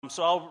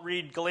So I'll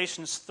read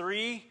Galatians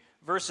 3,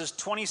 verses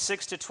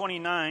 26 to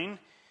 29.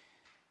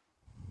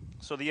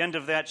 So the end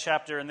of that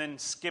chapter, and then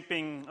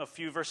skipping a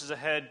few verses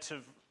ahead to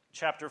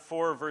chapter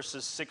 4,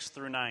 verses 6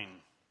 through 9.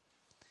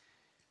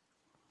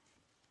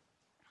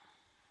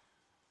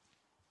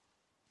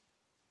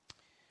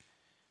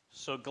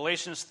 So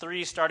Galatians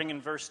 3, starting in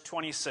verse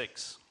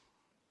 26.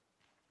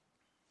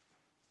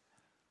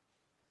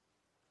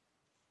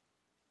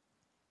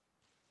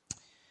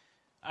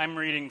 I'm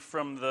reading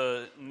from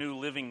the New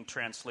Living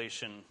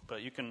Translation,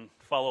 but you can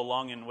follow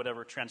along in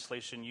whatever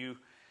translation you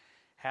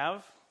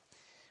have,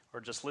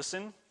 or just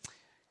listen.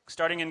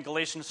 Starting in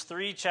Galatians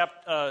 3,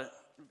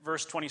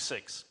 verse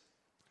 26.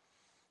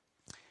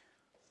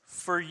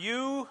 For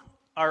you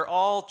are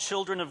all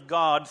children of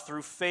God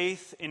through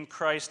faith in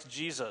Christ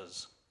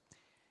Jesus,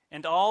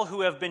 and all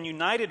who have been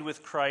united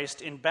with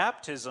Christ in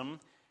baptism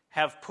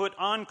have put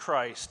on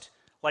Christ,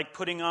 like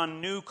putting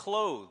on new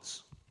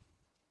clothes.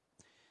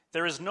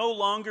 There is no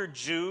longer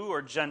Jew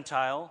or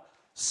Gentile,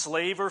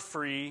 slave or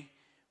free,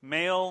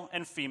 male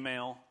and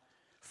female,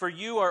 for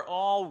you are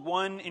all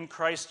one in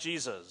Christ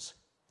Jesus.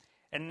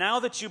 And now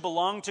that you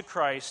belong to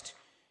Christ,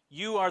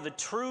 you are the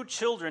true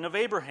children of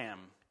Abraham.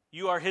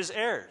 You are his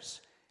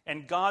heirs,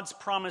 and God's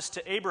promise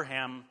to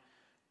Abraham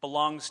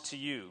belongs to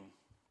you.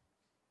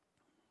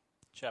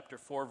 Chapter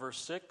 4, verse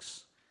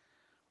 6.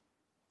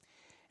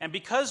 And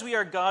because we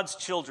are God's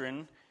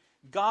children,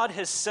 God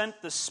has sent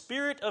the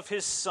Spirit of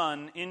His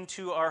Son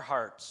into our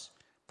hearts,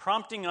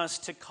 prompting us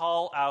to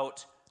call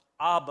out,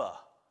 Abba,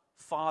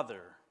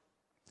 Father.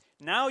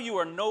 Now you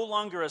are no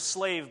longer a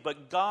slave,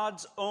 but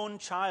God's own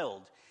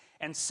child.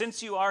 And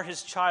since you are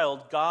His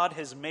child, God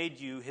has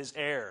made you His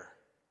heir.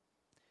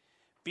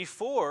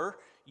 Before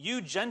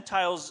you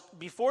Gentiles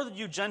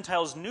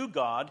knew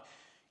God,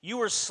 you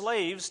were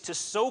slaves to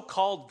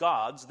so-called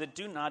gods that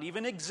do not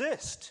even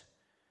exist.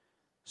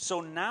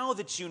 So now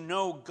that you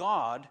know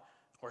God,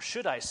 or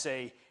should I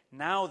say,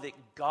 now that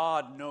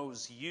God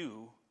knows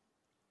you,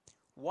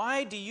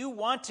 why do you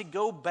want to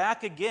go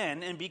back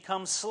again and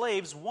become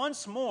slaves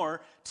once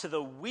more to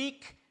the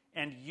weak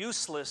and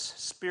useless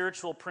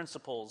spiritual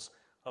principles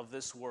of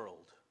this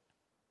world?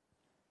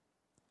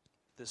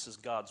 This is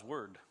God's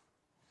word.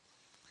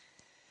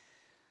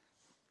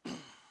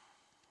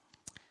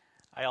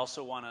 I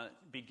also want to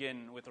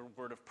begin with a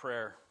word of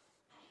prayer.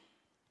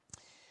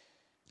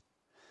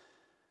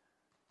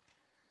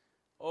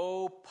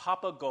 Oh,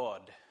 Papa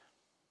God,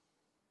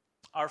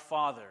 our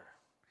Father,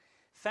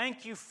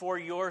 thank you for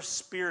your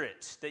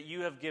Spirit that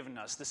you have given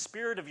us, the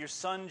Spirit of your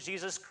Son,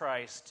 Jesus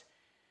Christ,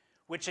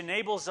 which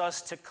enables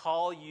us to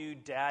call you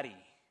Daddy.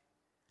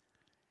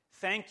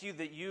 Thank you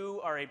that you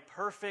are a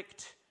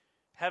perfect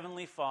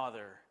Heavenly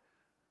Father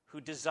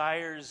who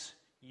desires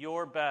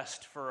your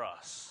best for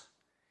us.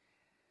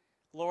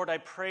 Lord, I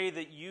pray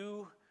that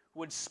you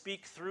would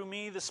speak through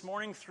me this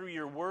morning through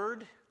your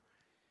word.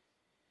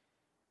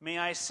 May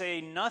I say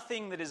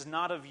nothing that is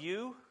not of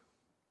you.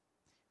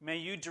 May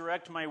you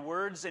direct my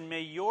words, and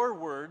may your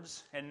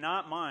words, and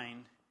not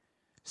mine,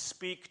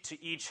 speak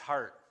to each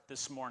heart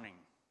this morning.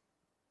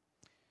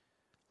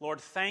 Lord,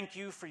 thank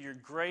you for your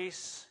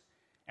grace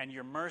and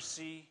your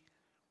mercy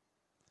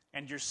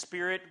and your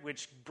Spirit,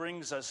 which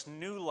brings us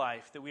new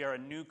life, that we are a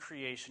new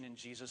creation in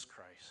Jesus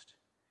Christ.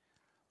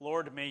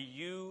 Lord, may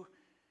you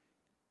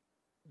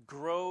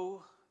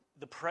grow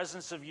the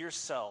presence of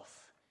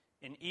yourself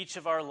in each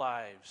of our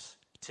lives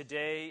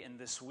today and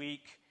this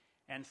week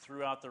and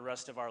throughout the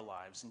rest of our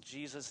lives. In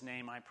Jesus'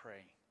 name I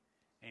pray.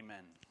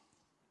 Amen.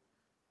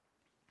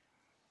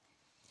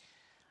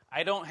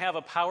 I don't have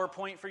a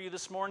PowerPoint for you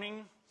this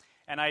morning,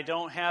 and I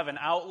don't have an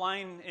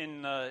outline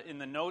in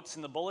the notes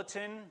in the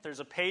bulletin. There's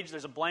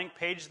a blank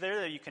page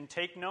there that you can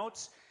take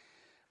notes.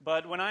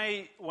 But when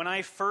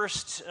I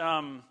first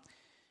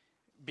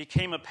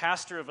became a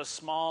pastor of a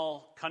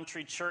small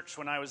country church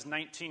when I was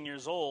 19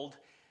 years old,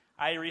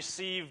 I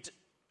received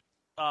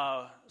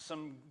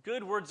some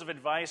good words of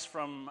advice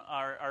from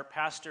our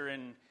pastor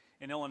in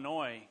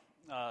Illinois,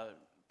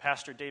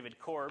 Pastor David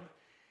Korb.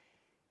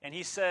 And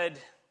he said,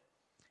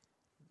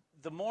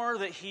 the more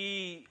that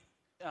he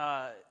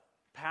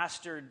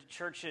pastored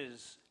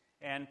churches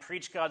and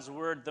preached God's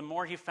word, the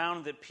more he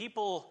found that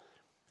people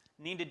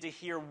needed to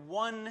hear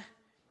one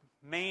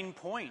main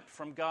point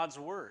from God's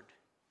word,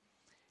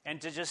 and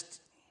to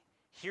just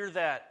hear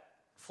that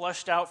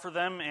fleshed out for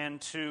them, and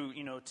to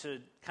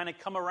kind of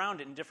come around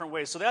it in different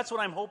ways. So that's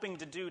what I'm hoping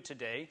to do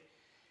today,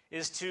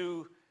 is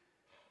to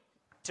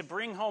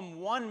bring home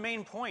one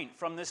main point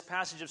from this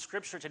passage of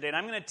Scripture today. And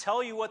I'm going to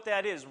tell you what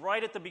that is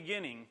right at the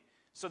beginning,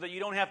 so that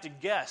you don't have to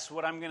guess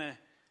what I'm going to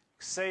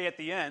say at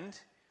the end.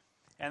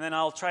 And then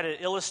I'll try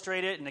to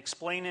illustrate it and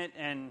explain it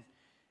and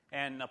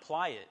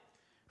apply it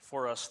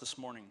for us this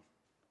morning.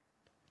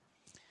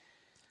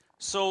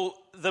 So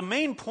the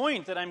main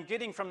point that I'm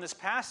getting from this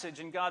passage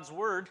in God's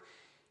Word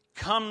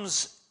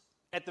comes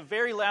at the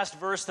very last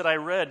verse that I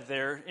read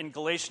there in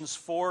Galatians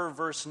 4,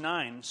 verse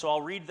 9. So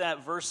I'll read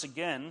that verse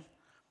again.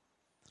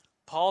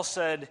 Paul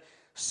said,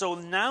 So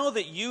now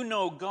that you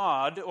know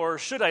God, or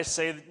should I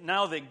say,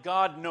 now that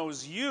God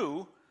knows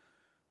you,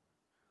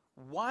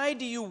 Why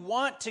do you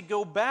want to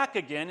go back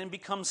again and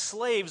become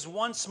slaves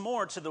once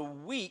more to the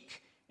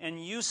weak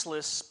and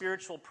useless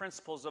spiritual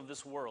principles of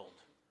this world?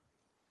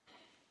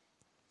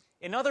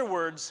 In other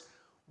words,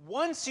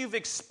 once you've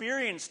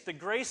experienced the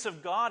grace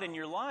of God in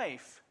your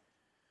life,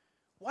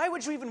 why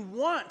would you even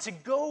want to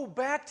go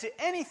back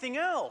to anything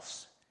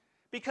else?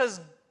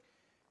 Because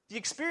the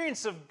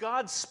experience of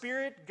God's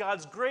Spirit,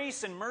 God's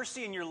grace and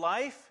mercy in your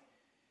life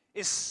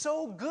is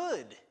so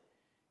good,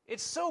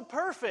 it's so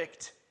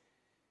perfect,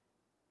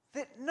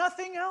 that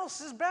nothing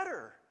else is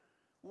better.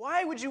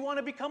 Why would you want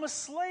to become a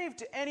slave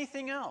to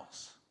anything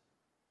else?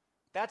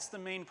 That's the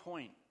main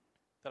point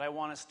that I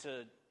want us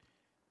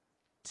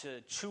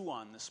to chew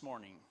on this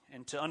morning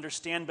and to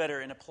understand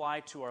better and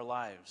apply to our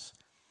lives.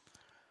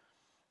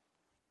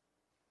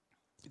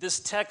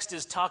 This text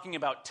is talking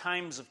about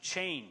times of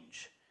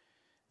change.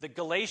 The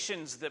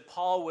Galatians that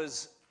Paul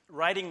was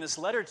writing this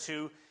letter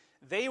to,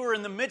 they were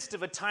in the midst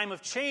of a time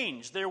of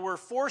change. There were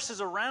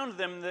forces around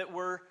them that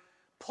were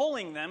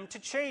pulling them to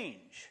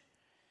change.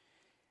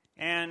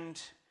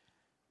 And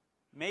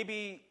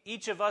maybe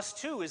each of us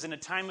too is in a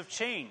time of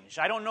change.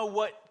 I don't know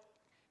what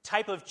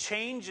type of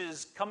change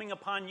is coming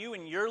upon you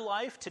in your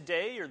life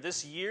today or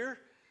this year,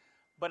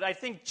 but I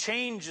think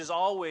change is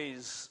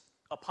always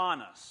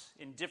upon us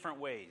in different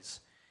ways.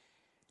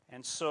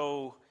 And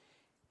so,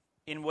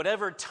 in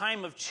whatever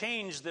time of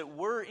change that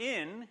we're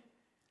in,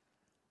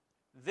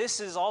 this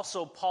is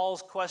also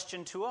Paul's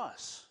question to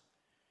us.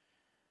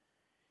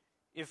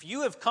 If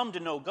you have come to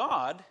know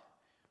God,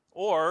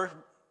 or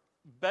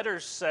better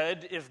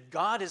said, if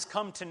God has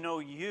come to know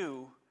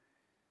you,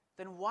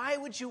 then why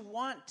would you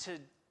want to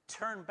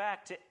turn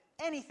back to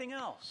anything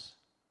else?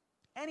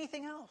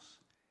 Anything else?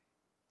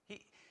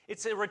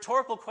 It's a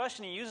rhetorical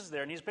question he uses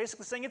there, and he's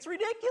basically saying it's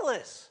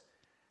ridiculous.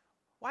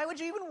 Why would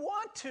you even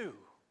want to?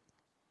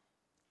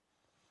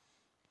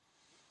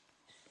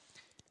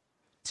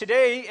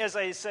 Today, as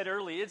I said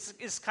earlier,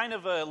 it's kind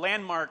of a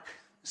landmark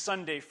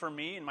Sunday for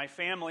me and my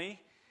family.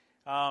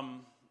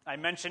 I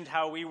mentioned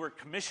how we were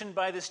commissioned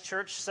by this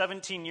church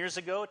 17 years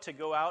ago to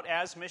go out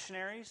as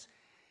missionaries.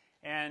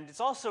 And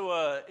it's also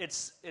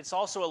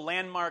a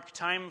landmark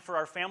time for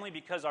our family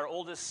because our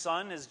oldest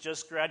son has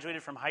just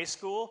graduated from high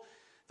school.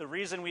 The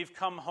reason we've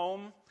come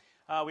home,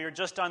 we were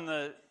just on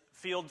the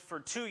field for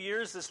 2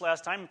 years this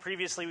last time.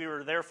 Previously, we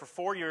were there for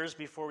 4 years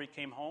before we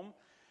came home.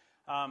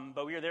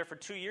 But we were there for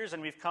 2 years,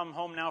 and we've come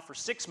home now for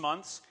 6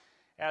 months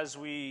as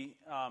we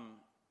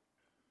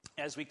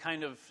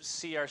kind of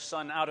see our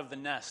son out of the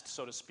nest,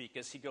 so to speak,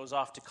 as he goes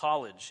off to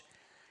college.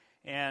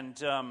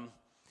 And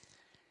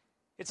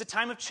it's a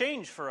time of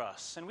change for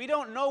us, and we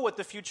don't know what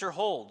the future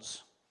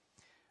holds.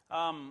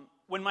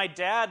 When my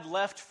dad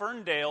left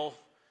Ferndale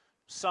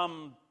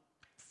some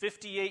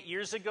 58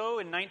 years ago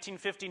in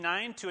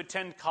 1959 to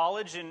attend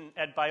college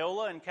at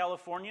Biola in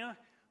California,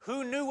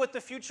 who knew what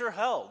the future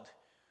held?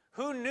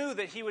 Who knew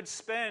that he would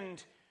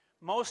spend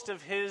most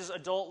of his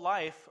adult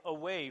life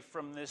away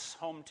from this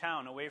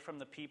hometown, away from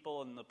the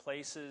people and the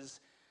places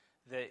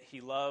that he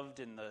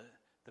loved and the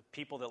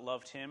people that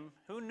loved him?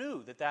 Who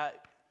knew that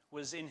that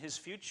was in his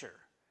future?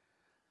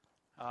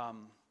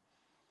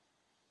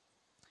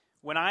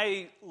 When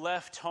I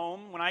left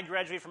home, when I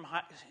graduated from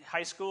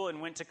high school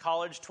and went to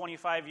college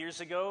 25 years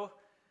ago,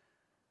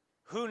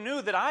 who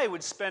knew that I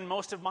would spend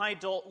most of my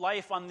adult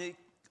life on the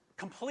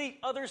complete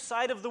other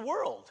side of the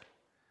world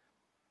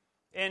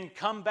and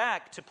come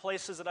back to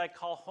places that I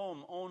call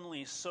home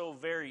only so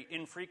very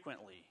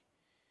infrequently?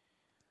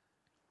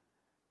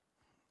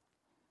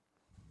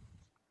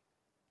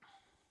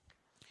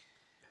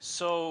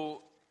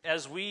 So,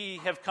 as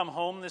we have come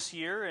home this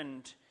year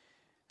and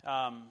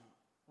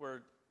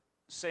we're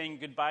saying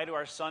goodbye to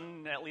our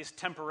son, at least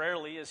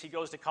temporarily, as he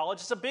goes to college,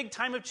 it's a big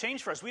time of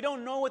change for us. We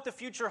don't know what the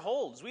future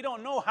holds. We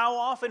don't know how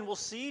often we'll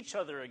see each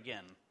other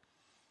again.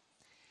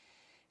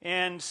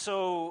 And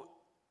so,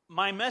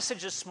 my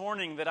message this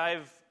morning that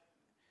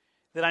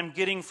I'm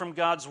getting from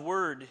God's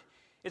Word,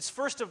 it's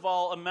first of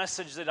all a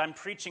message that I'm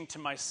preaching to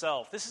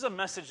myself. This is a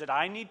message that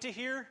I need to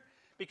hear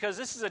because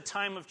this is a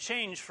time of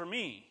change for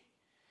me.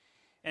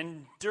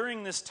 And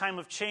during this time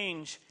of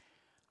change,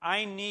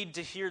 I need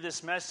to hear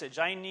this message.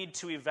 I need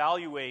to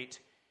evaluate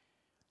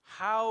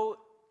how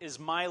is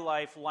my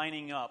life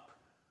lining up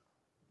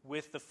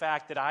with the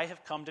fact that I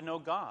have come to know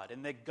God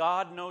and that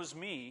God knows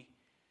me.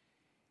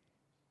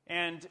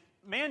 And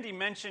Mandy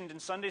mentioned in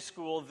Sunday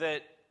school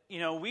that,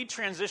 we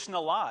transition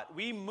a lot.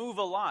 We move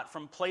a lot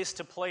from place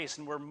to place,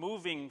 and we're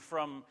moving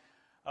from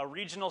a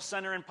regional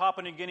center in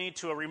Papua New Guinea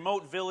to a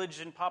remote village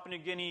in Papua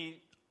New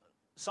Guinea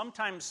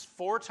sometimes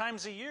 4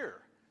 times a year.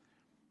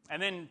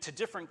 And then to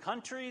different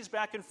countries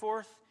back and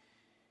forth.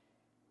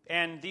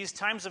 And these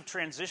times of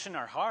transition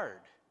are hard.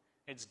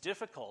 It's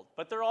difficult.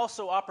 But they're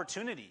also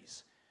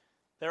opportunities.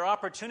 They're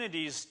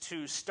opportunities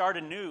to start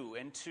anew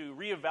and to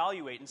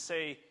reevaluate and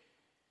say,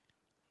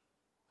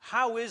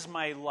 how is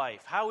my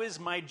life? How is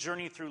my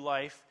journey through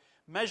life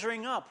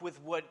measuring up with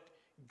what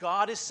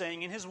God is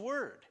saying in His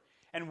Word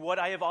and what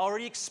I have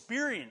already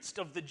experienced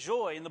of the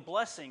joy and the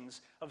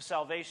blessings of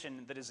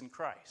salvation that is in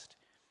Christ?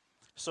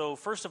 So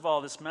first of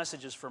all, this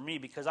message is for me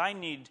because I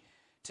need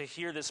to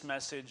hear this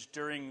message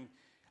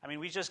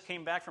we just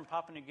came back from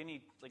Papua New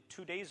Guinea like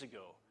 2 days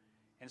ago.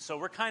 And so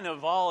we're kind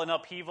of all in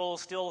upheaval,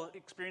 still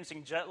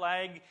experiencing jet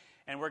lag,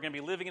 and we're going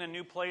to be living in a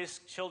new place,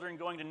 children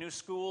going to new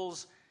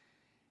schools.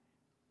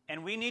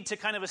 And we need to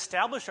kind of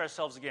establish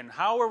ourselves again.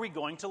 How are we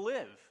going to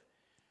live?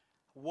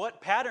 What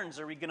patterns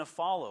are we going to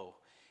follow?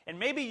 And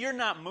maybe you're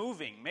not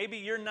moving. Maybe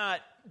you're not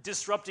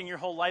disrupting your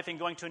whole life and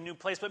going to a new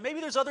place, but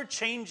maybe there's other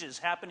changes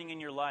happening in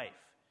your life.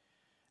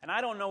 And I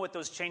don't know what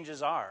those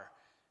changes are.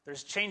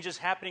 There's changes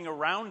happening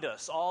around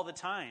us all the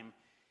time.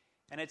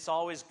 And it's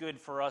always good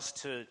for us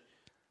to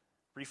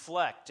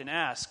reflect and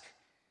ask,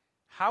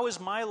 how is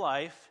my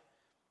life?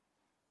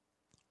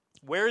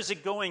 Where is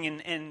it going?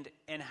 And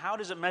how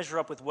does it measure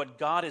up with what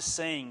God is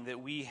saying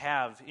that we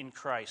have in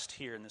Christ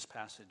here in this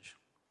passage?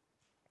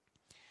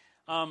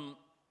 I'm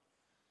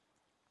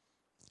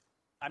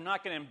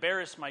not going to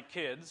embarrass my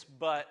kids,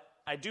 but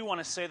I do want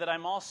to say that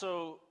I'm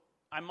also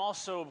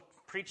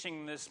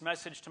preaching this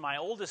message to my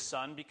oldest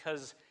son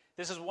because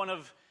this is one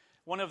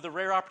of the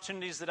rare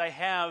opportunities that I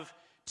have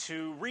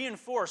to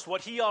reinforce what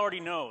he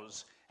already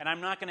knows. And I'm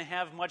not going to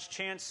have much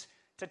chance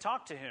to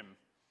talk to him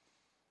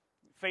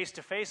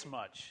face-to-face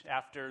much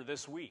after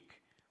this week.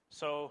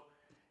 So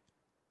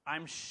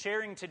I'm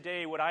sharing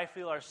today what I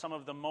feel are some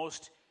of the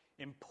most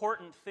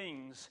important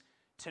things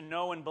to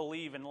know and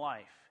believe in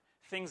life,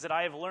 things that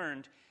I have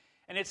learned.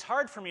 And it's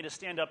hard for me to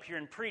stand up here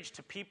and preach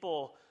to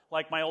people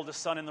like my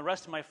oldest son and the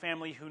rest of my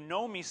family who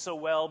know me so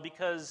well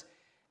because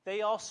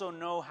they also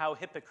know how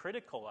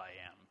hypocritical I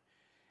am.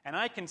 And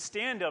I can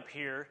stand up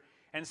here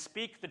and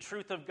speak the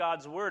truth of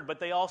God's word, but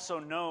they also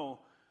know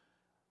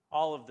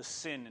all of the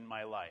sin in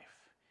my life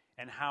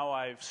and how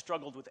I've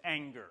struggled with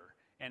anger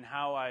and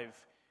how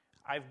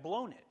I've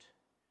blown it.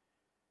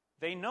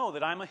 They know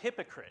that I'm a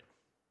hypocrite.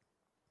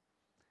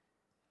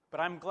 But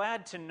I'm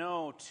glad to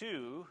know,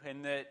 too,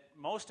 and that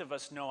most of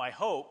us know, I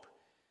hope,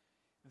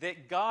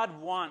 that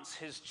God wants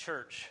his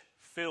church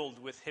filled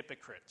with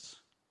hypocrites.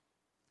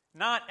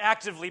 Not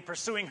actively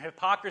pursuing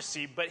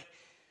hypocrisy, but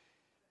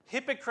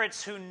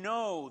hypocrites who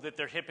know that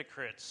they're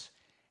hypocrites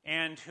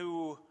and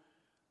who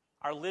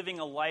are living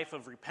a life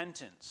of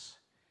repentance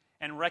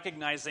and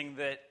recognizing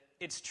that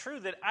it's true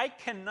that I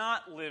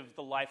cannot live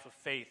the life of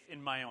faith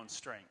in my own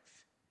strength.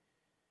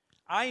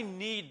 I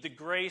need the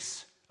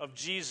grace of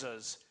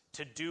Jesus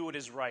to do what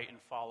is right and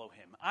follow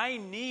him. I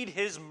need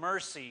his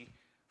mercy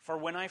for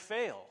when I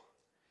fail.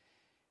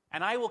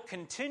 And I will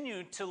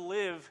continue to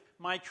live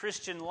my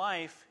Christian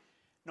life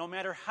no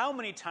matter how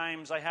many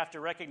times I have to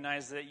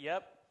recognize that,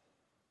 yep,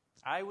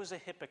 I was a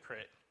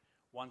hypocrite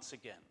once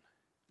again.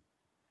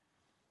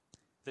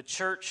 The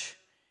church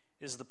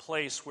is the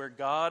place where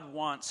God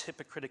wants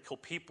hypocritical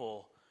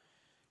people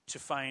to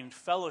find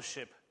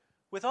fellowship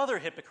with other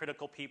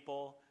hypocritical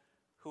people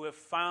who have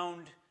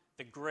found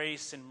the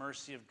grace and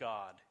mercy of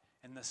God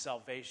and the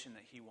salvation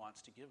that he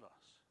wants to give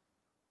us.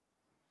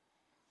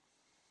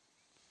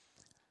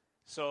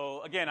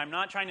 So again, I'm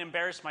not trying to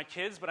embarrass my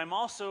kids, but I'm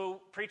also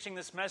preaching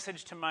this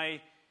message to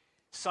my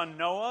son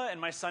Noah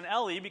and my son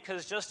Ellie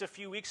because just a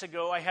few weeks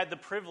ago I had the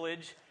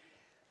privilege.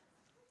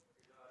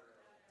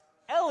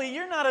 Ellie,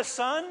 you're not a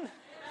son?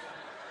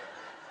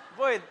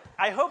 Boy,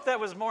 I hope that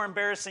was more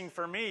embarrassing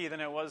for me than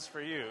it was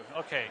for you.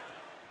 Okay.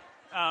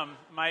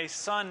 My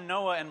son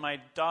Noah and my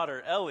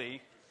daughter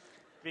Ellie,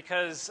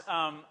 because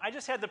I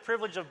just had the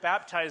privilege of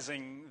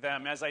baptizing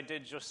them as I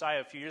did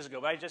Josiah a few years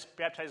ago. But I just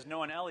baptized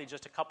Noah and Ellie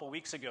just a couple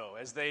weeks ago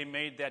as they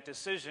made that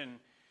decision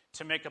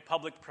to make a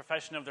public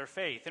profession of their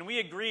faith. And we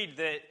agreed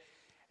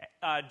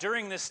that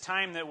during this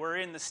time that we're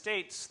in the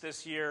States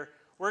this year,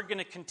 we're going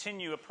to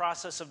continue a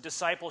process of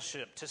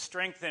discipleship to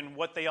strengthen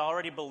what they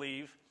already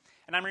believe.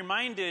 And I'm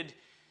reminded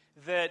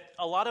that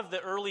a lot of the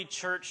early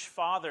church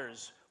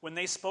fathers, when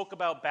they spoke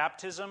about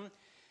baptism,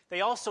 they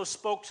also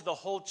spoke to the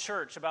whole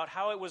church about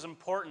how it was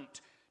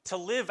important to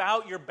live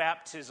out your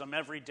baptism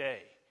every day.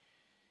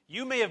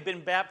 You may have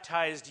been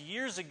baptized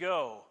years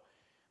ago,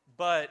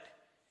 but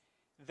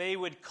they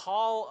would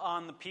call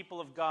on the people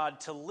of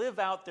God to live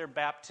out their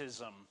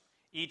baptism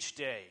each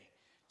day,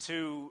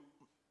 to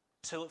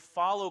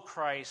follow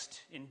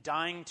Christ in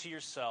dying to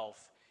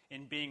yourself,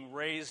 in being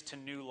raised to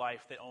new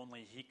life that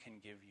only he can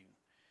give you.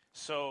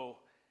 So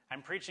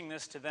I'm preaching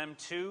this to them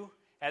too,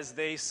 as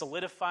they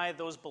solidify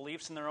those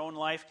beliefs in their own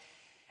life.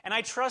 And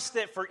I trust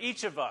that for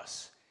each of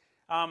us,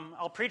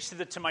 I'll preach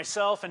to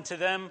myself and to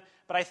them,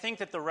 but I think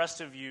that the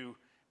rest of you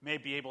may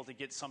be able to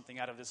get something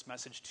out of this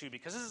message too,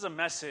 because this is a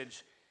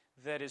message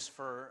that is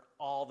for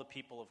all the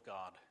people of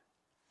God.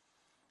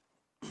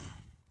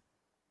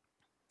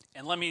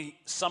 And let me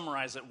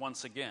summarize it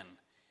once again.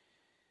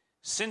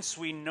 Since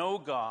we know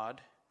God,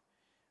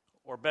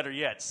 or better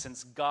yet,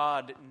 since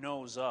God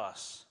knows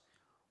us,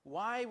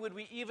 why would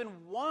we even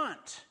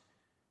want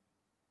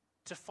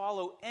to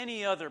follow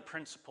any other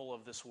principle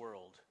of this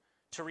world?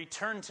 To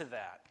return to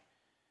that?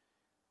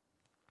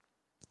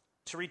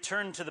 To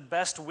return to the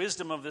best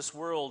wisdom of this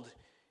world,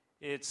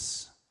 it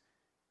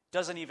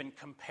doesn't even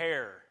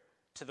compare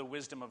to the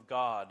wisdom of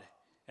God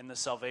and the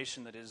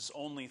salvation that is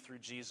only through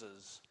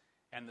Jesus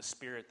and the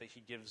Spirit that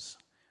he gives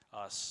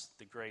us,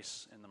 the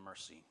grace and the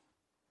mercy.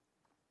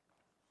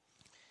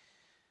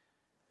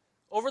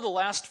 Over the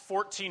last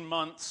 14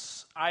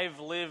 months, I've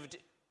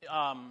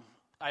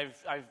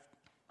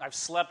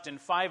slept in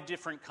 5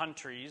 different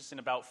countries in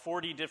about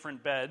 40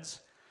 different beds,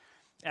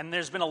 and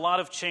there's been a lot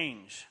of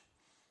change.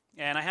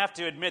 And I have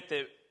to admit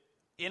that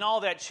in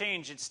all that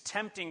change, it's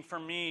tempting for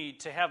me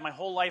to have my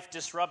whole life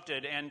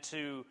disrupted and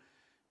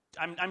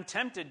I'm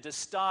tempted to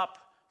stop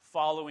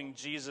following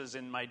Jesus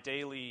in my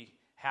daily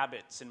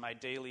habits, in my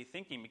daily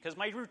thinking, because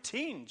my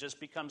routine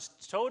just becomes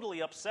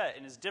totally upset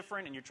and is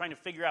different, and you're trying to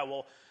figure out,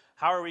 well,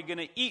 how are we going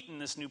to eat in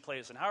this new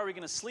place? And how are we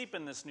going to sleep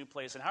in this new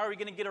place? And how are we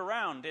going to get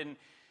around? And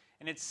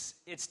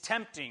it's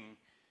tempting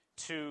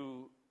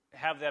to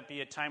have that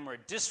be a time where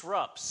it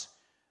disrupts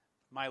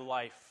my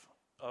life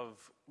of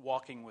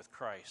walking with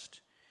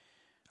Christ.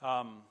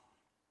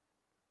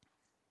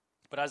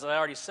 But as I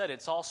already said,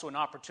 it's also an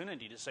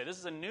opportunity to say, this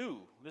is a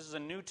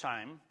new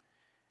time.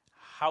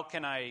 How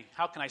can I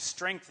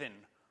strengthen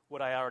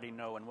what I already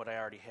know and what I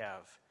already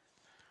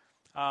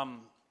have?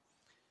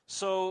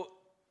 So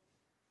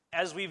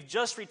as we've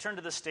just returned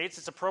to the States,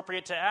 it's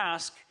appropriate to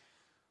ask,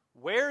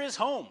 where is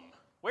home?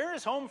 Where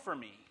is home for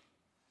me?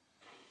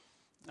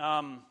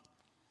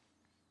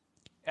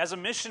 As a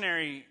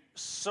missionary,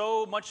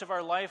 so much of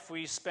our life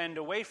we spend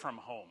away from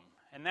home,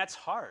 and that's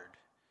hard.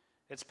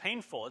 It's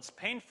painful. It's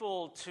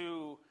painful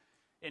to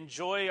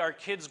enjoy our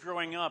kids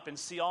growing up and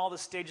see all the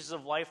stages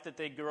of life that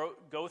they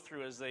go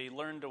through as they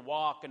learn to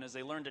walk and as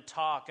they learn to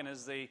talk and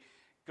as they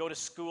go to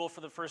school for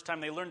the first time.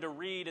 They learn to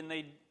read and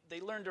they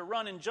learn to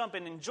run and jump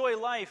and enjoy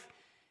life.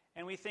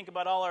 And we think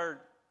about all our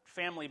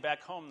family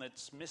back home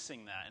that's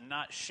missing that and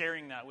not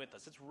sharing that with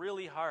us. It's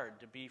really hard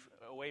to be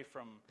away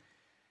from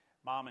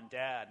mom and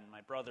dad and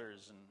my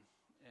brothers and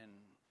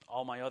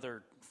all my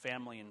other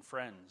family and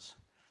friends.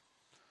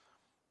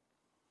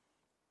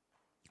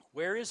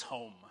 Where is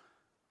home?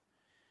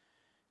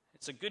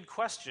 It's a good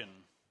question.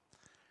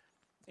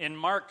 In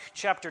Mark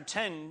chapter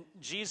 10,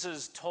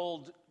 Jesus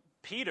told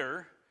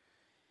Peter,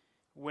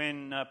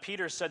 when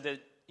Peter said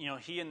that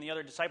he and the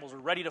other disciples were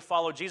ready to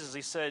follow Jesus,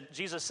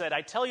 Jesus said,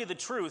 I tell you the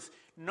truth,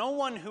 no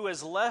one who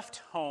has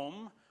left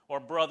home or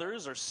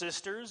brothers or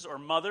sisters or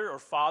mother or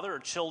father or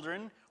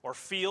children or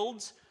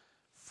fields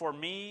for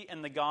me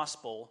and the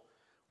gospel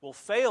will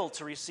fail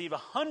to receive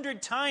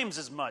 100 times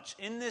as much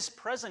in this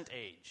present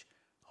age.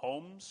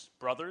 Homes,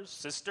 brothers,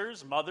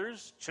 sisters,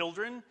 mothers,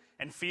 children,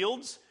 and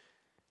fields,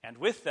 and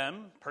with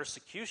them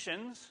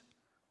persecutions,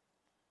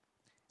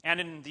 and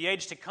in the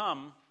age to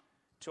come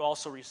to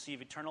also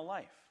receive eternal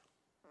life.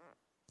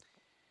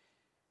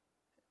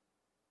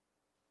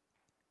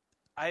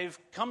 I've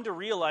come to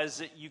realize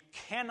that you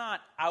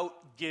cannot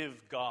outgive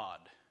God.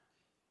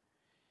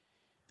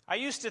 I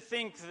used to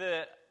think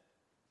that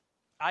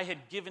I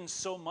had given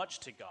so much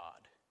to God,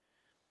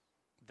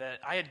 that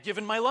I had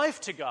given my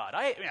life to God.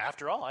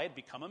 After all, I had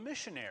become a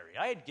missionary.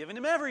 I had given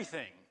him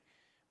everything.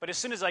 But as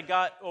soon as I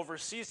got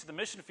overseas to the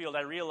mission field,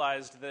 I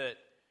realized that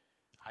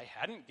I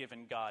hadn't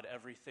given God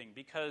everything,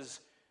 because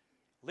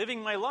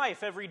living my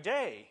life every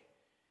day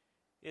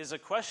is a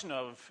question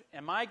of,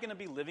 am I going to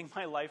be living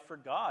my life for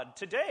God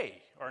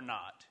today or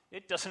not?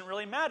 It doesn't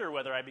really matter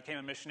whether I became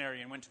a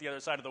missionary and went to the other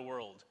side of the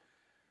world.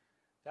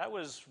 That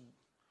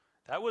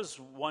was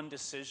one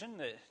decision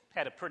that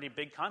had a pretty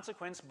big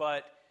consequence,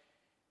 but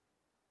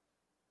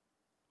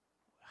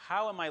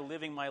how am I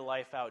living my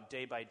life out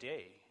day by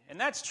day? And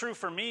that's true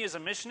for me as a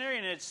missionary,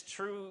 and it's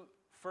true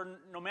for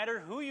no matter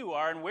who you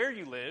are and where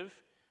you live,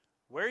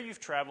 where you've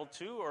traveled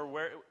to, or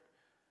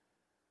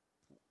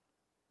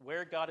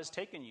where God has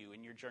taken you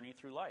in your journey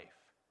through life.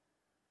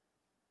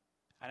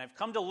 And I've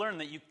come to learn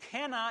that you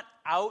cannot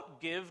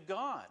outgive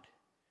God.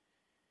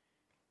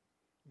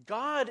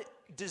 God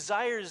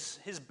desires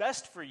his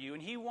best for you,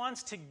 and he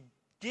wants to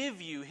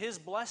give you his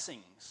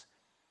blessings.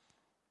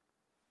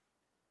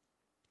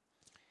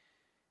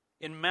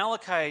 In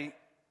Malachi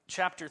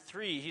chapter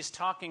 3, he's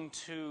talking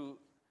to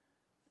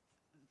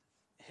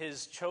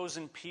his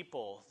chosen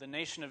people, the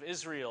nation of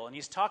Israel, and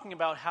he's talking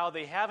about how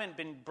they haven't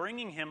been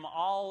bringing him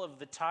all of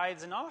the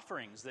tithes and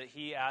offerings that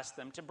he asked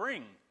them to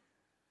bring.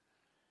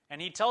 And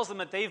he tells them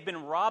that they've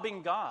been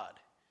robbing God.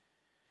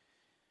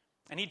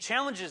 And he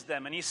challenges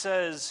them, and he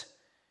says,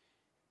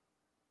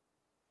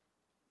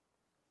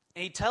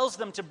 and he tells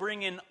them to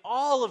bring in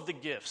all of the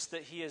gifts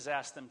that he has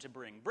asked them to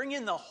bring. Bring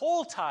in the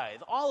whole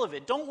tithe, all of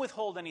it. Don't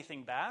withhold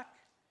anything back.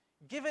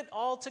 Give it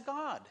all to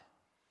God.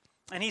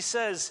 And he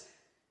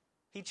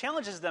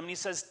challenges them, and he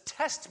says,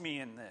 test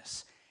me in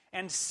this,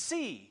 and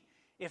see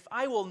if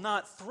I will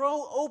not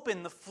throw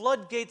open the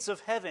floodgates of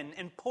heaven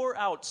and pour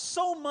out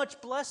so much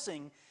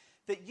blessing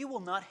that you will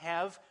not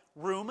have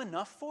room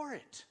enough for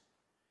it.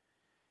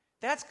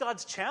 That's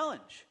God's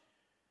challenge.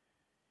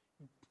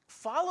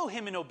 Follow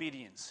him in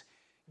obedience.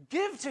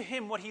 Give to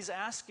him what he's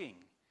asking.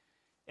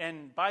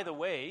 And by the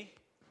way,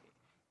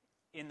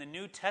 in the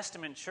New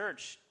Testament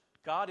church,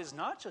 God is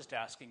not just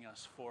asking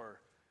us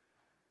for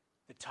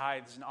the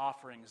tithes and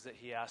offerings that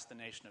he asked the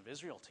nation of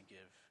Israel to give.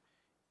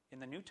 In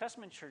the New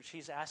Testament church,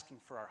 he's asking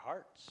for our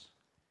hearts.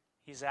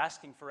 He's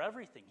asking for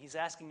everything. He's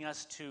asking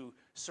us to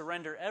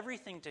surrender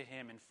everything to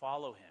him and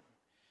follow him.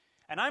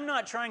 And I'm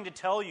not trying to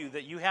tell you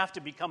that you have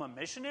to become a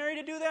missionary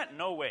to do that.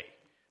 No way.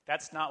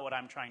 That's not what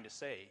I'm trying to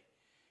say.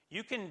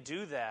 You can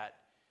do that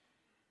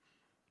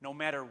no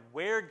matter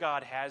where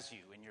God has you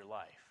in your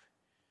life.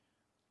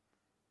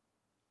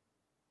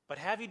 But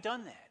have you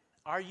done that?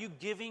 Are you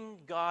giving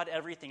God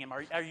everything?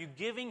 Are you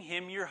giving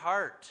him your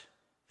heart?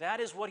 That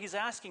is what he's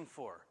asking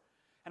for.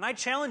 And I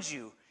challenge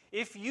you,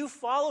 if you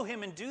follow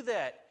him and do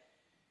that,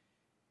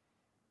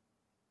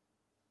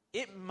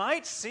 it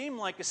might seem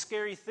like a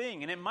scary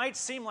thing, and it might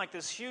seem like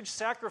this huge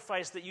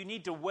sacrifice that you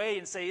need to weigh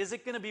and say, is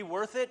it going to be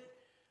worth it?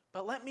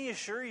 But let me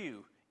assure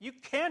you, you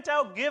can't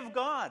outgive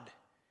God.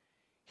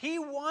 He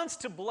wants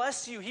to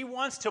bless you. He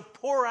wants to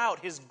pour out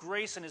his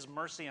grace and his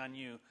mercy on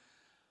you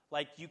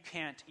like you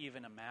can't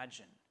even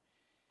imagine.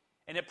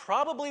 And it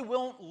probably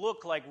won't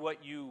look like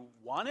what you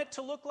want it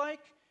to look like,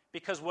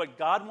 because what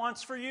God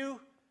wants for you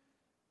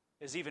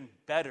is even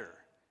better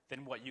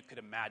than what you could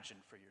imagine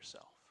for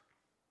yourself.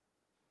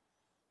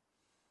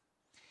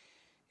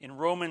 In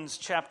Romans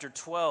chapter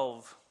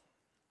 12,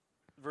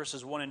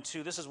 verses 1 and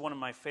 2, this is one of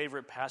my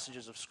favorite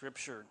passages of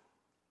Scripture.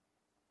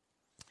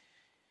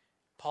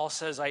 Paul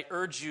says, I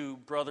urge you,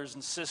 brothers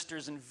and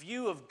sisters, in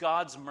view of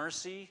God's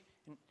mercy,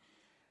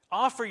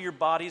 offer your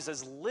bodies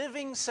as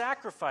living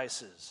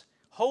sacrifices,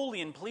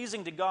 holy and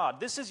pleasing to God.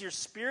 This is your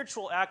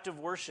spiritual act of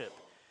worship.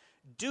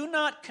 Do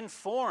not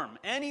conform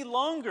any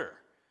longer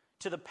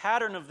to the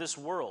pattern of this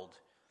world,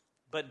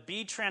 but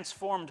be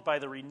transformed by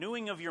the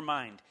renewing of your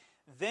mind.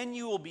 Then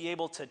you will be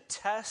able to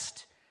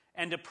test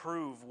and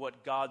approve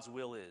what God's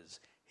will is,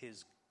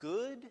 his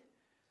good,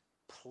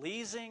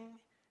 pleasing,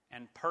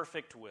 and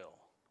perfect will.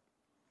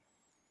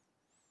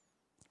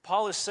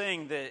 Paul is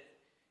saying that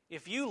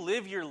if you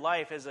live your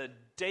life as a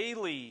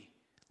daily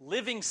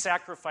living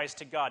sacrifice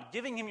to God,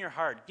 giving him your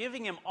heart,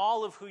 giving him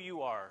all of who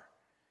you are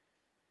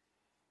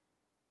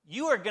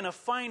going to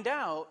find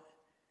out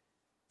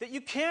that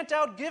you can't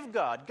outgive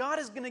God. God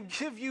is going to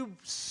give you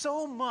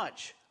so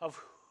much of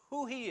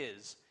who he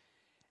is,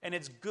 and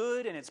it's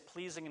good, and it's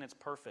pleasing, and it's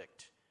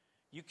perfect.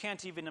 You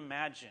can't even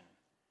imagine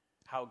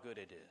how good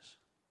it is.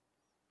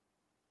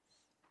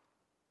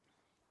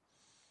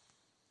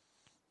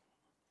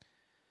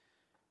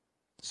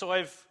 So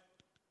I've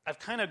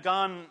kind of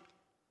gone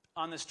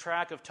on this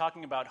track of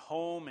talking about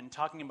home and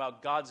talking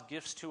about God's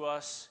gifts to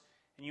us.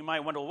 And you might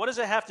wonder, well, what does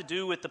it have to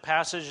do with the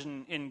passage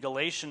in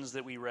Galatians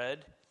that we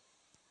read?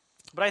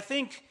 But I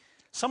think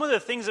some of the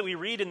things that we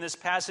read in this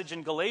passage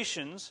in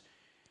Galatians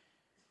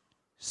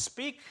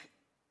speak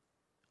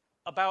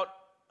about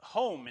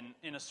home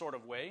in a sort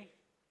of way.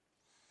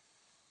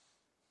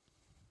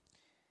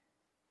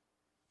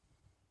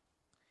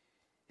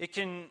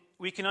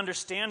 We can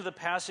understand the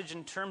passage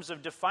in terms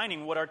of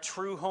defining what our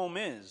true home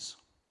is.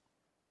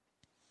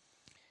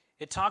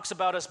 It talks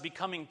about us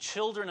becoming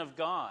children of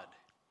God,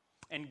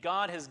 and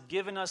God has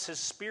given us his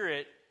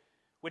Spirit,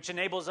 which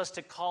enables us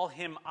to call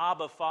him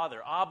Abba,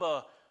 Father.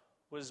 Abba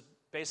was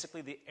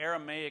basically the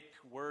Aramaic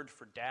word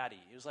for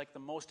daddy. It was like the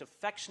most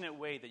affectionate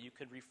way that you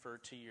could refer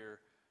to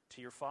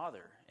your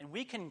father. And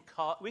we can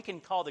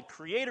call the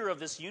creator of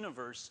this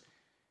universe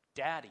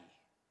daddy,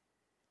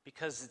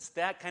 because it's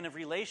that kind of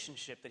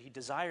relationship that he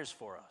desires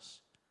for us.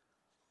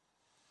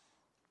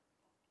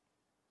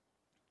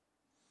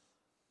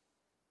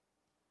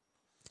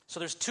 So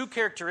there's two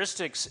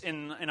characteristics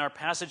in our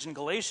passage in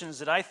Galatians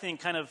that I think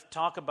kind of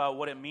talk about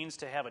what it means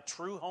to have a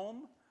true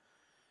home.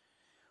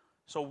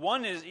 So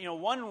one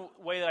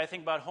way that I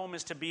think about home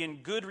is to be in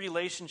good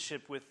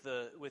relationship with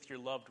your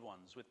loved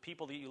ones, with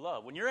people that you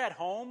love. When you're at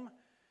home,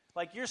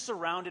 like, you're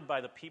surrounded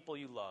by the people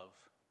you love.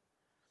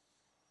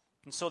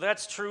 And so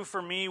that's true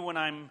for me when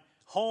I'm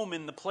home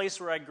in the place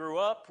where I grew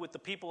up with the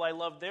people I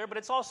love there, but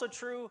it's also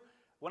true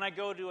when I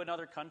go to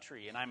another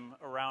country and I'm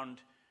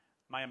around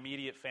my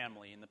immediate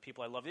family and the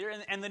people I love there,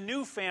 and the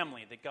new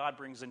family that God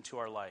brings into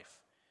our life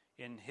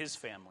in his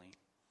family.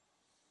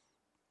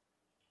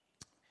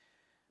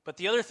 But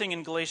the other thing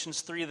in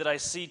Galatians 3 that I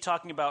see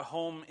talking about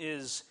home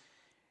is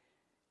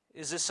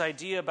this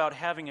idea about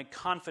having a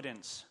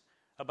confidence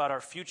about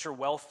our future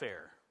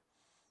welfare,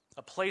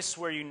 a place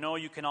where you know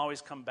you can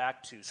always come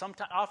back to.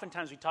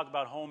 Oftentimes we talk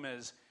about home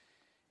as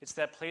it's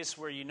that place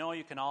where you know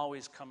you can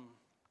always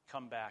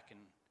come back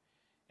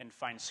and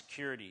find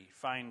security,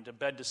 find a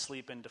bed to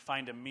sleep in, to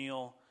find a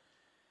meal,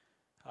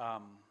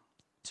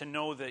 to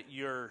know that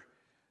your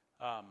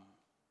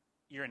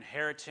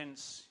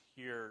inheritance,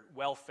 your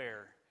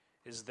welfare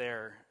is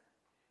there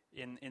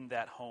in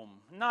that home.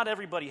 Not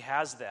everybody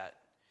has that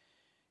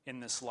in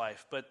this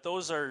life, but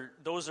those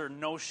are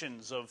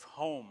notions of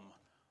home,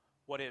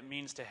 what it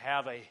means to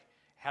have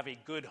a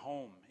good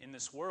home in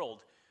this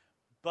world.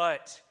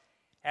 But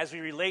as we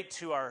relate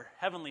to our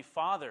Heavenly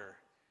Father,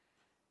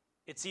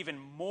 it's even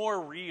more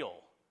real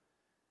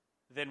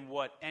than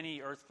what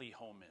any earthly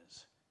home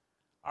is.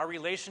 Our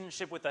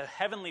relationship with a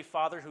Heavenly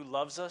Father who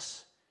loves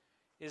us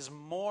is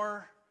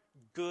more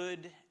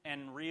good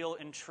and real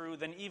and true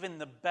than even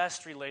the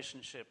best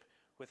relationship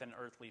with an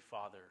earthly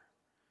father.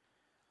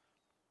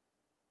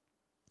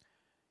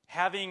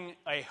 Having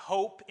a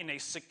hope in a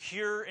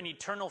secure and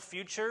eternal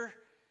future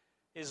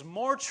is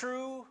more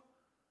true,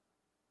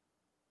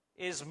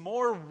 is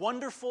more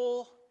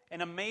wonderful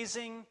and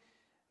amazing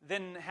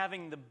than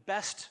having the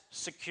best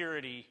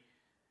security,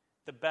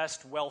 the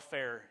best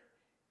welfare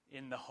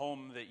in the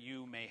home that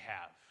you may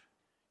have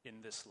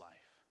in this life.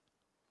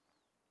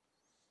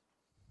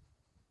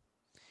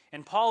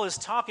 And Paul is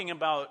talking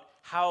about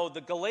how the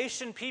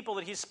Galatian people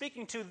that he's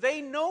speaking to, they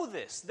know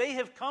this. They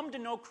have come to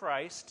know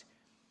Christ.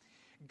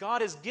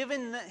 God has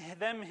given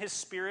them his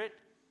Spirit,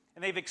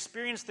 and they've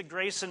experienced the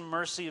grace and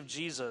mercy of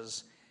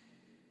Jesus.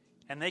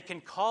 And they can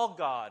call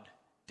God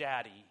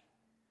Daddy.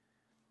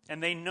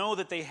 And they know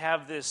that they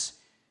have this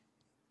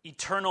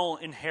eternal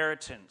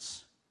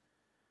inheritance.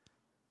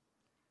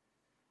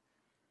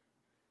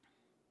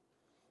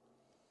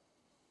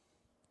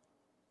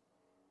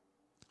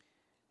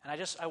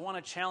 And I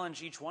want to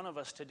challenge each one of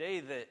us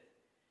today that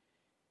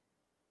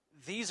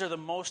these are the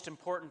most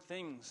important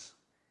things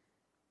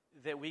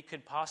that we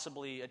could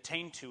possibly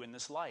attain to in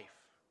this life.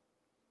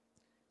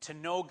 To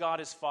know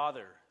God as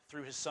Father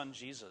through his Son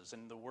Jesus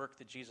and the work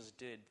that Jesus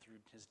did through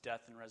his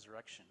death and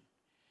resurrection.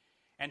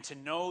 And to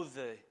know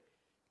the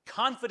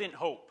confident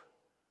hope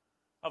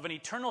of an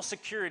eternal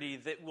security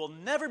that will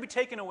never be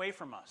taken away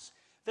from us.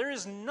 There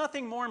is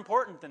nothing more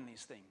important than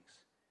these things.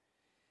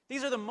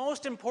 These are the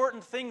most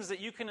important things that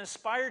you can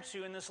aspire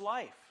to in this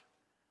life.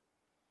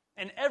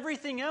 And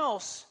everything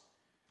else,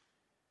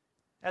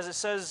 as it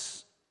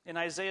says in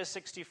Isaiah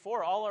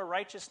 64, all our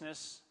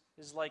righteousness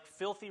is like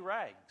filthy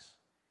rags.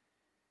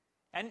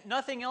 And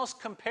nothing else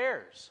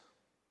compares.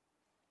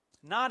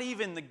 Not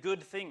even the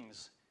good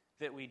things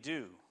that we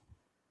do.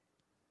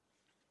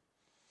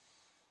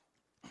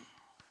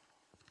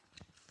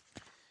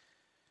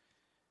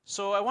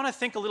 So I want to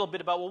think a little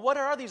bit about, well, what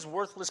are these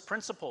worthless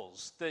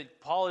principles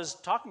that Paul is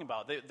talking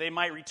about that they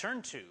might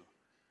return to?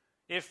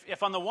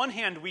 If on the one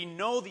hand we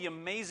know the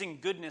amazing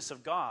goodness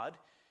of God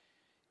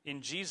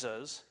in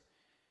Jesus,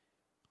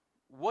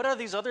 what are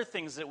these other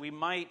things that we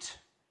might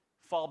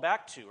fall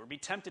back to or be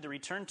tempted to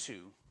return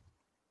to?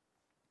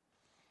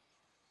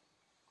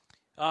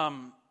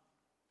 I'm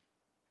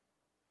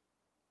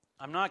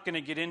not going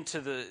to get into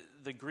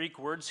the Greek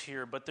words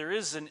here, but there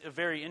is a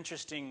very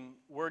interesting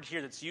word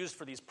here that's used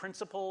for these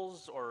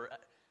principles, or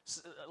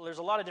there's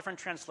a lot of different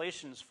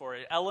translations for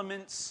it.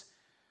 Elements,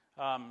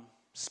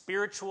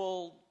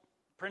 spiritual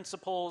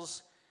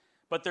principles,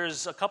 but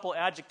there's a couple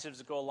adjectives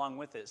that go along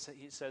with it. So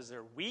he says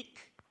they're weak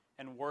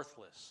and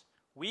worthless.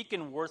 Weak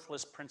and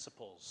worthless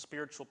principles,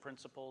 spiritual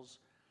principles.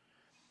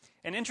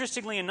 And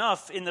interestingly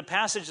enough, in the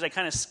passage that I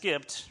kind of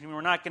skipped, we're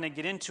not going to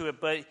get into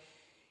it, but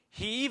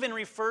he even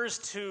refers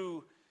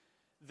to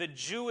the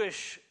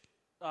Jewish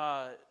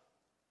law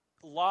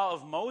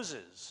of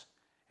Moses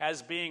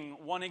as being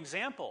one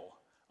example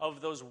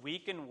of those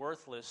weak and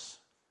worthless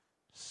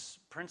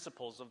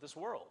principles of this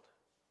world.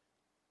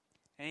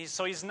 And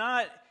so he's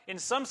not, in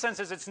some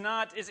senses,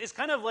 it's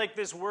kind of like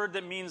this word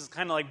that means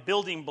kind of like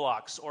building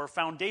blocks or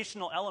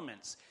foundational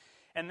elements.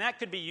 And that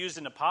could be used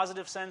in a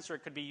positive sense or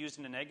it could be used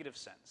in a negative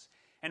sense.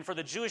 And for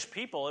the Jewish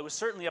people, it was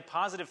certainly a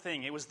positive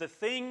thing. It was the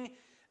thing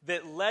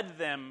that led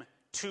them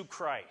to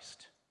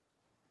Christ.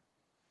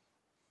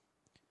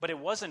 But it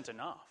wasn't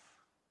enough.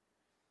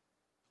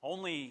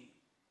 Only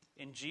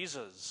in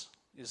Jesus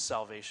is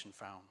salvation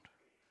found.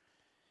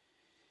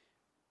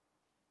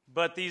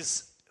 But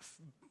these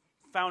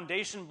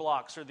foundation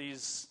blocks or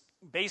these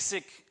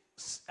basic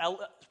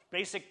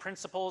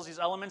principles, these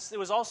elements, it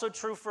was also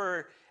true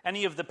for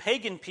any of the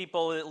pagan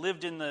people that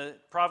lived in the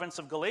province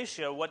of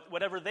Galatia,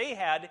 whatever they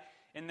had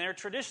in their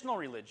traditional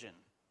religion.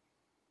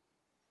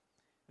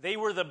 They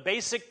were the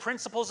basic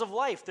principles of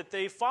life that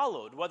they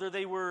followed. Whether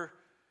they were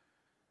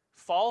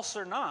false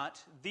or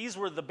not, these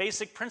were the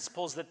basic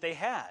principles that they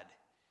had.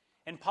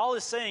 And Paul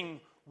is saying,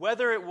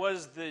 whether it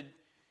was the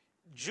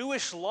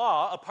Jewish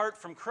law apart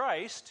from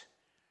Christ,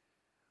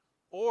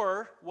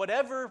 or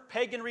whatever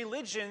pagan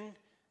religion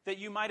that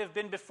you might have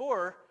been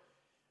before,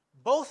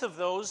 both of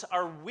those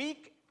are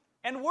weak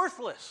and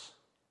worthless.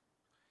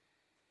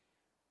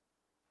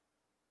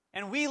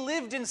 And we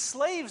lived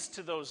enslaved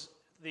to those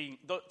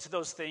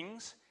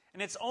things,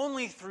 and it's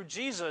only through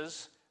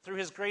Jesus, through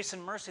his grace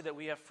and mercy, that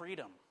we have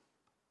freedom.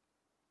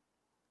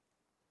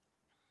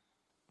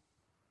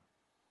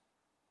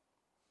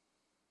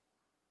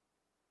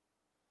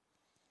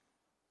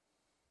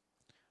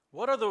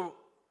 What are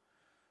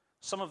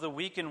some of the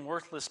weak and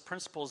worthless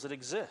principles that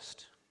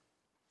exist?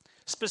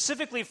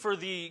 Specifically for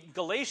the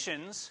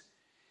Galatians,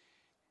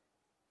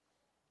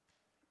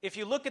 if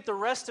you look at the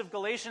rest of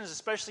Galatians,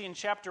 especially in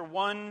chapter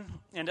 1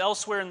 and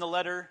elsewhere in the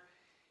letter,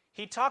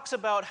 he talks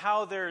about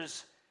how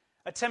there's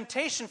a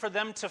temptation for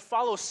them to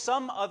follow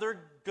some other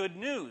good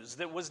news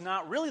that was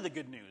not really the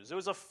good news. It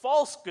was a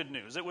false good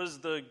news. It was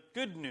the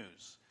good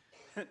news,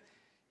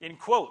 in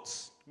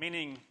quotes,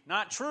 meaning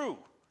not true.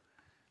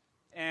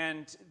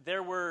 And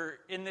there were,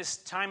 in this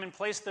time and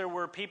place, there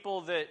were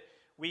people that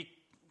we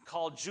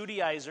call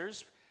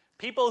Judaizers,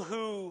 people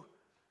who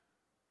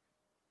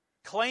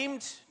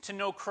claimed to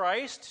know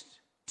Christ,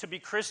 to be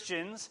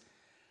Christians,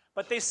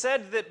 but they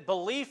said that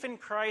belief in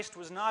Christ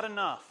was not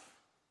enough,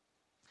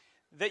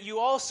 that you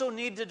also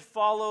needed to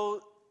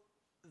follow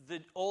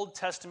the Old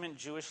Testament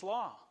Jewish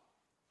law.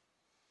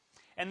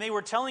 And they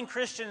were telling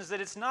Christians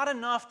that it's not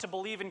enough to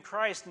believe in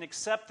Christ and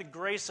accept the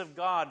grace of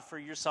God for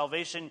your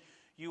salvation.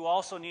 You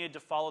also needed to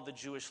follow the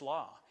Jewish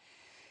law.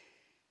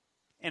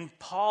 And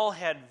Paul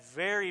had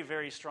very,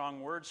 very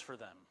strong words for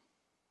them.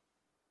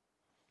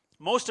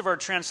 Most of our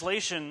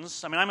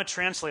translations, I'm a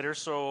translator,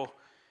 so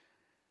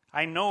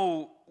I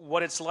know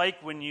what it's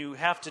like when you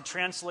have to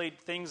translate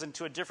things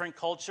into a different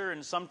culture,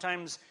 and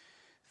sometimes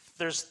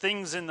there's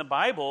things in the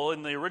Bible,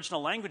 in the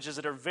original languages,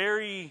 that are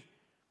very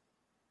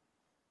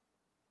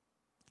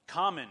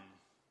common,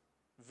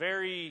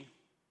 very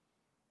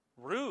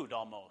rude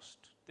almost.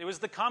 It was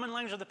the common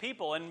language of the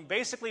people, and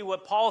basically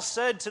what Paul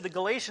said to the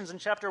Galatians in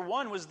chapter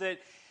 1 was that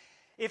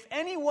if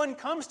anyone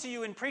comes to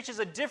you and preaches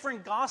a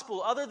different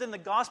gospel other than the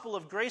gospel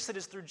of grace that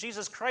is through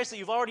Jesus Christ that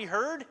you've already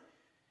heard,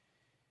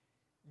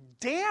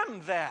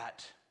 damn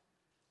that.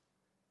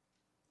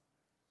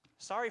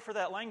 Sorry for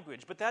that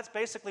language, but that's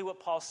basically what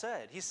Paul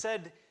said. He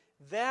said,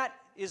 that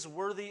is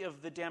worthy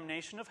of the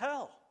damnation of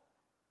hell.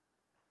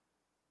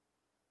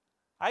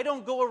 I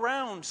don't go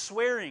around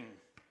swearing,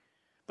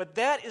 but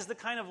that is the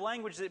kind of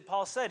language that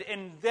Paul said,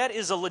 and that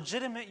is a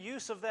legitimate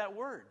use of that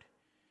word.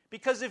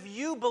 Because if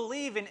you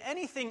believe in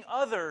anything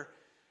other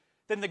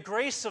than the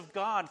grace of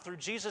God through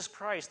Jesus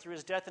Christ, through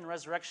his death and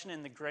resurrection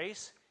and the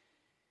grace,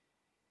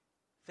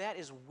 that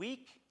is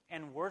weak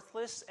and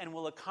worthless and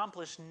will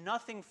accomplish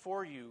nothing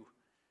for you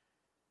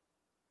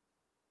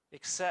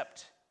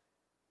except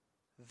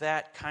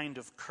that kind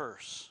of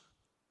curse,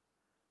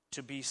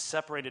 to be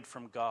separated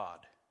from God.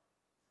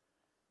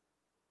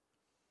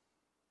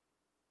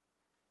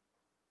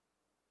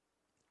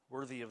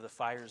 Worthy of the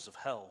fires of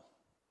hell.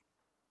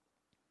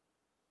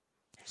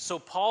 So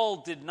Paul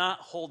did not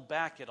hold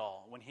back at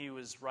all when he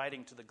was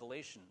writing to the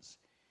Galatians.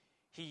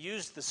 He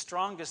used the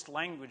strongest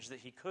language that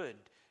he could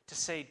to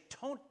say,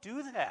 don't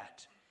do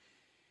that.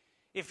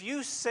 If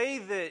you say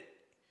that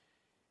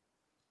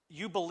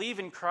you believe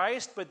in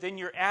Christ, but then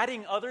you're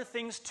adding other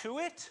things to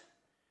it,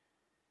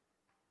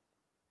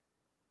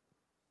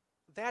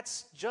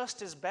 that's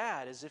just as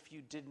bad as if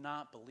you did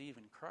not believe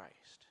in Christ.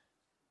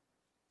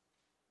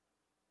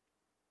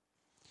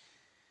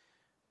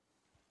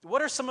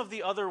 What are some of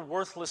the other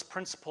worthless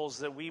principles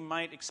that we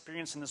might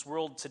experience in this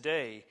world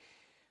today?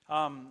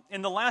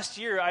 In the last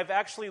year, I've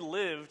actually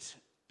lived,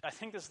 I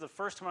think this is the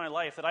first time in my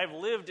life that I've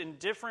lived in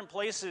different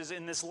places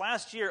in this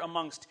last year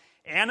amongst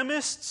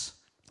animists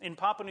in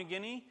Papua New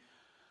Guinea,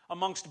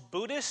 amongst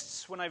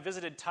Buddhists when I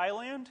visited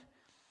Thailand,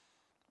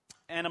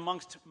 and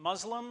amongst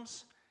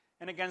Muslims,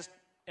 and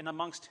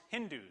amongst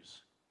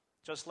Hindus,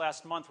 just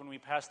last month when we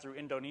passed through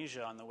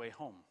Indonesia on the way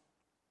home.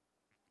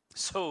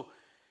 So,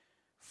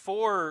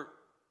 4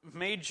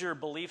 major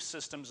belief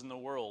systems in the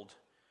world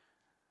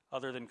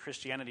other than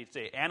Christianity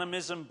today: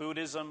 animism,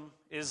 Buddhism,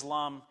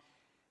 Islam,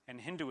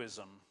 and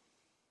Hinduism.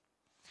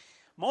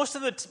 Most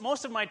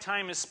of my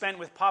time is spent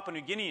with Papua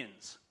New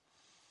Guineans,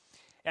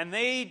 and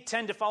they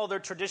tend to follow their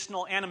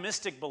traditional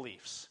animistic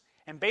beliefs.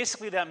 And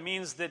basically that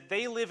means that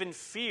they live in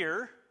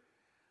fear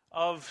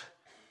of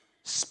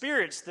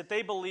spirits that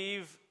they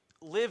believe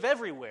live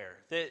everywhere.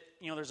 That,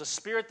 there's a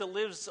spirit that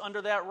lives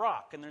under that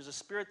rock, and there's a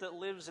spirit that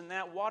lives in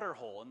that water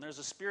hole, and there's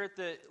a spirit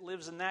that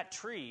lives in that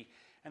tree,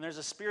 and there's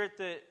a spirit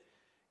that,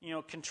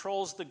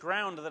 controls the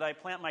ground that I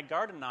plant my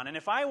garden on. And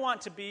if I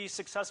want to be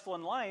successful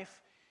in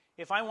life,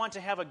 if I want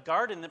to have a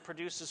garden that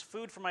produces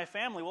food for my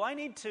family, well, I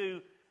need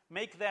to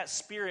make that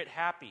spirit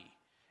happy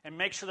and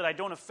make sure that I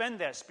don't offend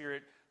that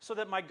spirit so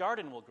that my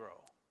garden will grow.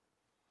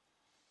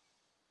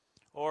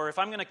 Or if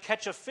I'm going to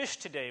catch a fish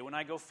today when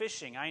I go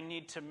fishing, I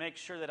need to make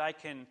sure that I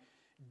can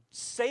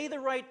say the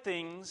right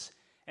things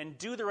and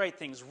do the right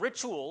things,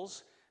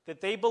 rituals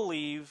that they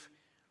believe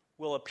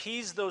will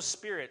appease those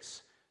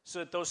spirits so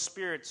that those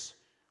spirits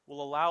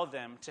will allow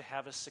them to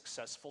have a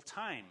successful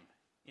time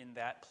in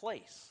that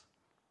place.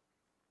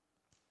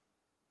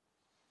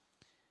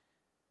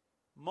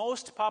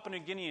 Most Papua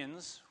New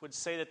Guineans would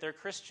say that they're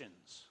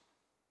Christians.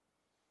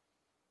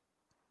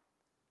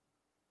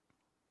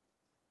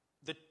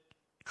 The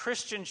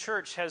Christian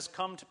church has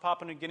come to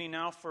Papua New Guinea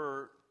now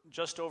for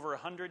just over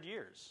 100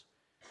 years.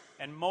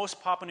 And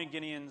most Papua New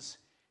Guineans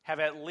have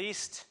at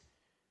least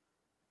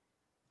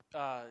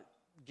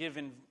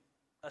given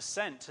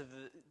assent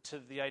to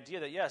the idea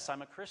that, yes,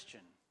 I'm a Christian.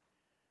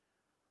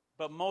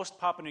 But most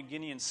Papua New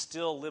Guineans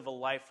still live a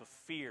life of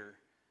fear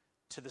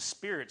to the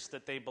spirits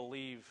that they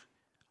believe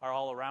are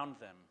all around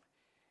them.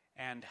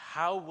 And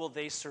how will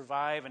they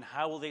survive and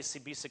how will they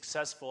be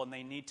successful? And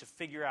they need to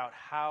figure out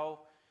how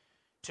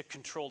to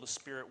control the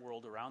spirit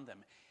world around them.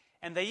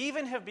 And they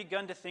even have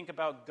begun to think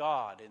about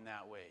God in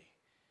that way.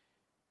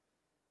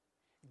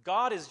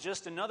 God is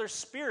just another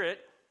spirit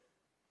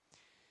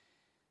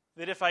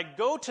that if I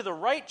go to the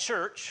right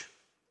church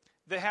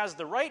that has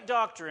the right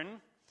doctrine,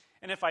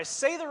 and if I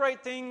say the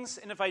right things,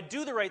 and if I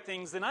do the right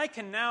things, then I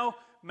can now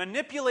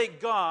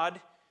manipulate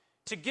God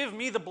to give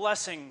me the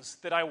blessings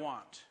that I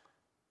want.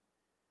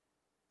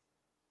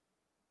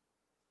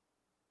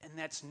 And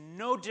that's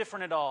no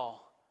different at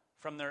all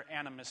from their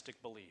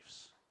animistic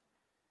beliefs.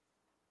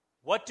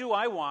 What do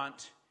I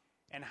want,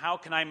 and how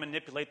can I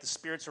manipulate the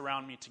spirits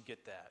around me to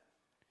get that?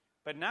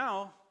 But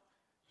now,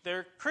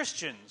 they're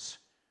Christians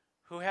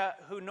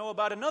who know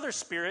about another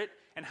spirit,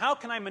 and how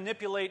can I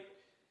manipulate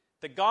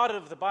the God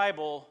of the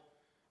Bible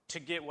to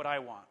get what I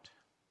want?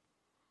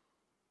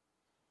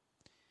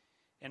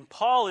 And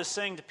Paul is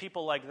saying to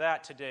people like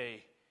that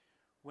today,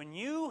 when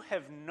you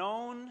have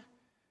known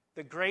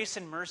the grace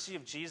and mercy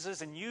of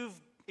Jesus and you've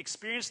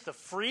experienced the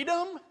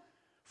freedom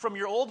from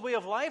your old way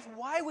of life,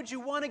 why would you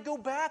want to go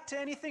back to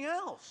anything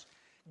else?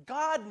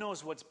 God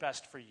knows what's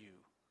best for you.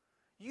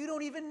 You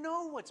don't even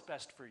know what's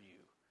best for you.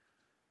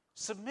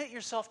 Submit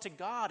yourself to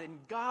God, and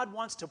God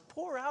wants to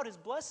pour out his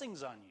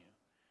blessings on you.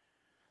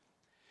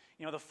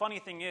 You know, the funny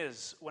thing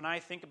is, when I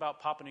think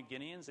about Papua New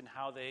Guineans and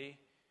how they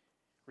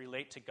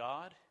relate to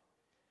God,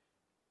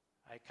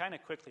 I kind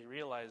of quickly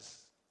realize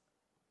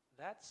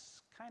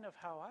that's kind of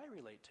how I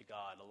relate to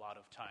God a lot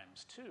of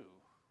times too.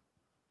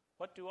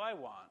 What do I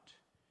want?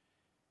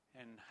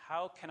 And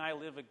how can I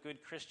live a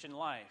good Christian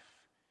life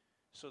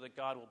so that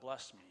God will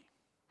bless me?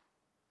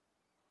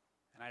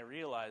 And I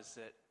realize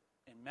that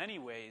in many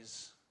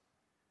ways,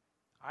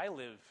 I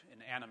live an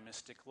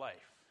animistic life,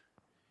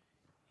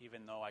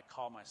 even though I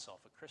call myself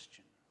a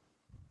Christian.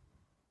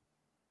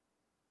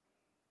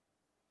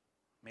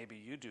 Maybe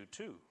you do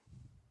too.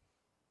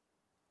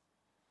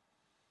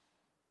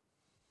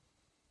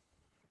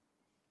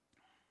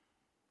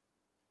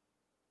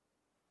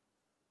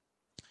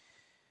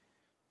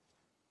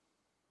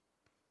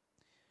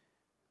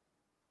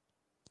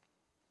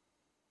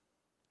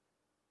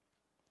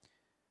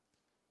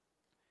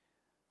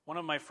 One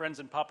of my friends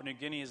in Papua New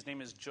Guinea, his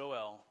name is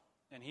Joel,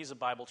 and he's a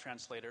Bible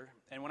translator.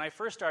 And when I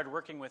first started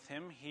working with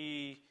him,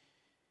 he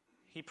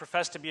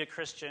professed to be a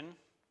Christian,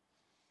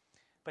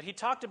 but he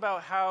talked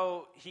about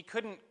how he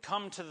couldn't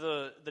come to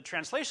the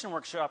translation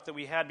workshop that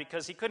we had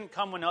because he couldn't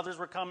come when others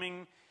were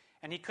coming,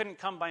 and he couldn't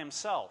come by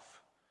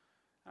himself.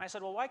 And I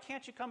said, well, why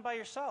can't you come by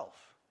yourself?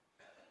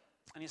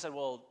 And he said,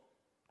 well,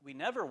 we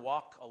never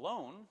walk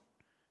alone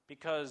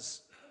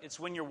because it's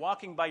when you're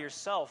walking by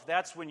yourself,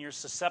 that's when you're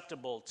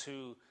susceptible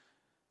to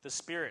the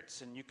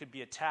spirits, and you could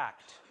be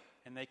attacked,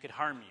 and they could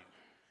harm you.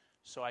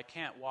 So I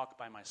can't walk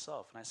by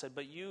myself. And I said,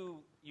 but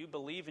you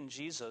believe in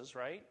Jesus,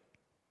 right?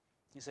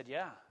 He said,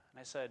 yeah. And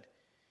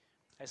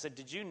I said,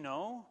 did you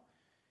know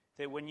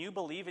that when you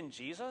believe in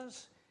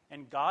Jesus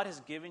and God has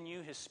given you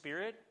his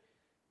Spirit,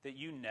 that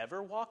you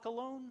never walk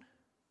alone?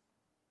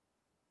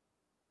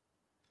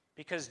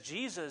 Because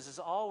Jesus is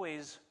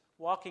always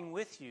walking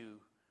with you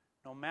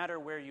no matter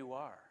where you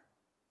are.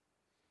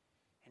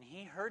 And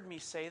he heard me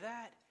say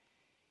that,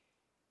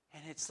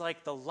 and it's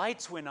like the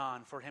lights went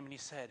on for him, and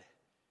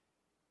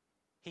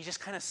he just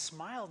kind of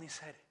smiled, and he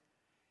said,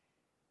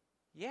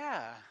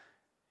 yeah,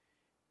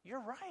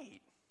 you're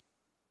right.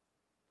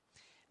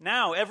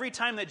 Now, every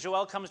time that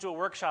Joel comes to a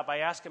workshop, I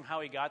ask him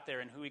how he got there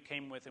and who he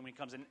came with and when he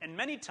comes in. And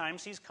many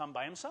times he's come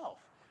by himself.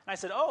 And I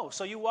said, oh,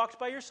 so you walked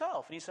by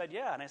yourself? And he said,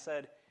 yeah. And I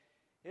said,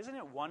 isn't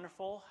it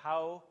wonderful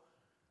how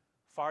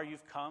far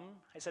you've come?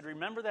 I said,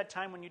 remember that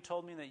time when you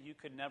told me that you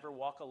could never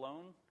walk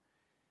alone?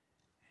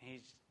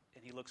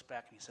 And he looks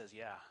back and he says,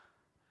 yeah,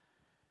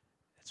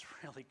 that's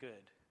really good.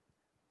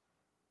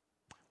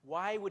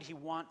 Why would he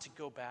want to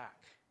go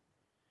back?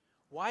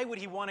 Why would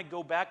he want to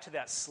go back to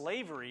that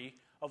slavery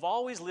of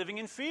always living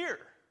in fear?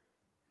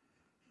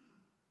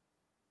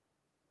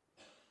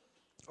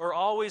 Or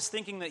always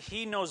thinking that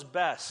he knows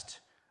best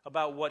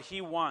about what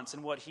he wants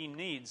and what he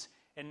needs,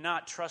 and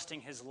not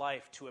trusting his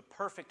life to a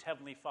perfect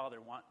Heavenly Father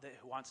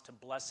who wants to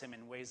bless him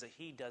in ways that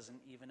he doesn't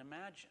even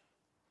imagine.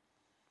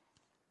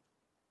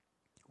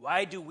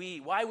 Why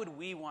would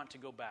we want to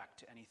go back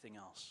to anything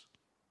else?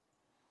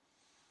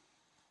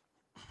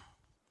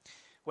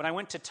 When I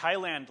went to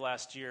Thailand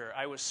last year,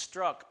 I was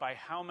struck by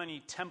how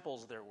many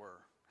temples there were,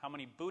 how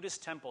many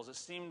Buddhist temples. It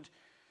seemed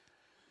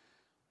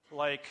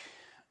like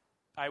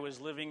I was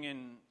living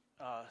in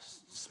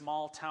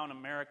small town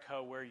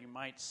America where you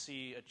might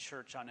see a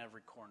church on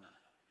every corner,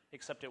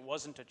 except it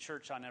wasn't a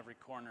church on every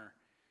corner.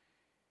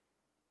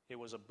 It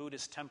was a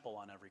Buddhist temple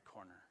on every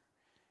corner.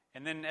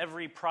 And then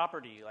every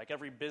property, like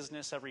every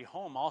business, every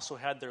home, also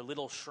had their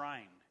little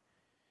shrine.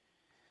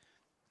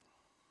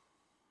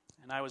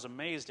 And I was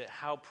amazed at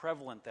how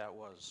prevalent that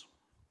was.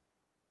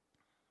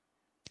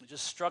 It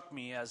just struck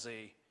me as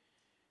a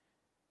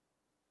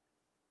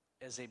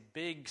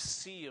big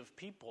sea of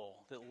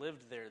people that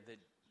lived there that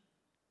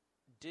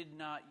did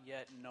not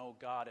yet know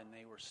God, and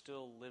they were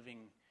still living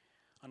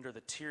under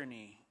the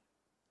tyranny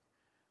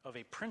of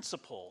a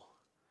principle,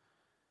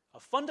 a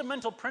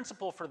fundamental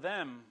principle for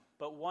them,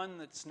 but one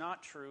that's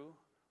not true,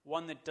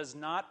 one that does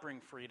not bring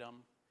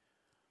freedom,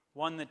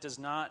 one that does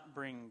not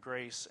bring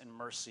grace and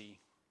mercy.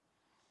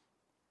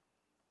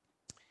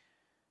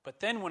 But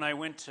then when I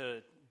went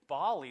to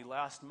Bali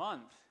last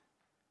month,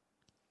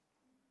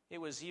 it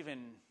was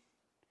even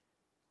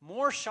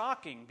more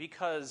shocking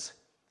because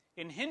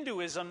in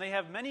Hinduism, they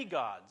have many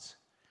gods.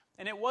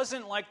 And it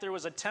wasn't like there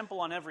was a temple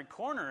on every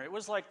corner. It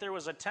was like there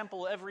was a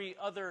temple every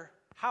other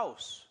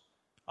house.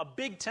 A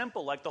big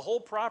temple, like the whole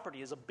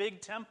property is a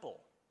big temple.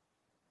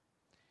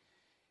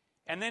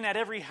 And then at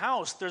every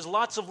house, there's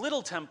lots of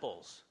little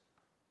temples.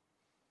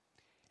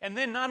 And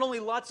then not only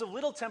lots of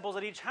little temples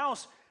at each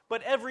house,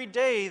 but every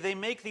day they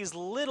make these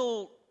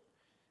little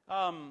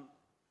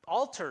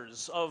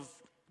altars of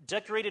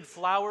decorated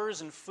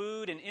flowers and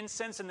food and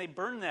incense, and they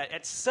burn that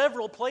at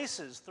several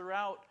places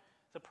throughout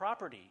the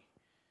property.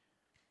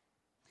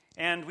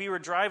 And we were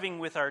driving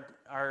with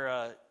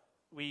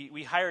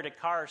we hired a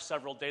car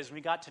several days, and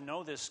we got to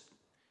know this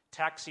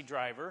taxi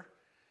driver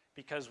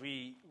because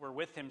we were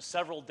with him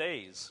several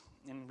days,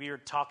 and we were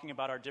talking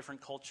about our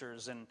different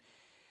cultures. And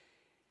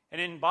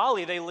in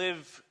Bali, they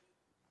live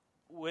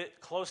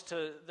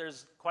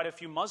there's quite a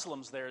few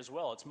Muslims there as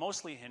well. It's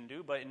mostly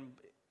Hindu, but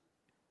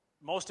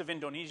most of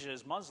Indonesia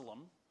is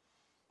Muslim.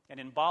 And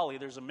in Bali,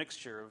 there's a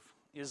mixture of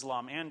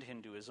Islam and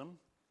Hinduism.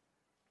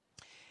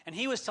 And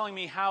he was telling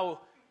me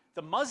how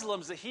the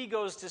Muslims that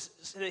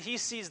he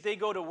sees they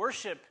go to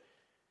worship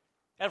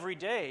every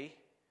day,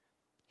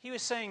 he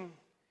was saying,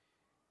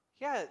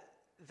 yeah,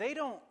 they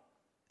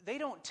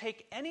don't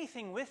take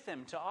anything with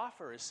them to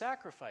offer as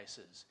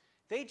sacrifices.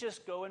 They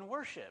just go and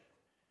worship.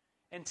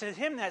 And to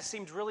him that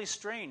seemed really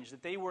strange,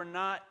 that they were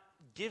not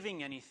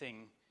giving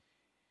anything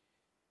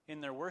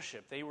in their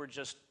worship. They were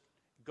just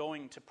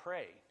going to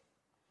pray.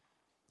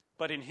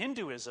 But in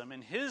Hinduism,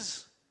 in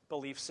his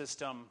belief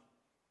system,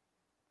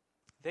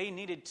 they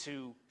needed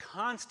to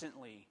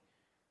constantly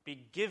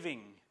be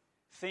giving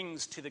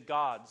things to the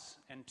gods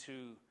and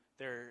to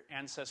their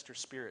ancestor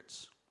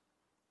spirits.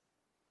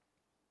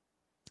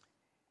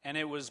 And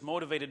it was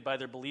motivated by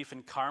their belief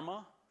in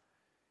karma,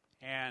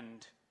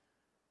 and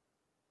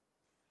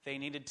they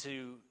needed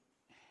to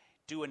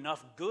do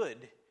enough good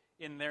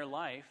in their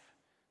life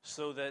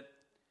so that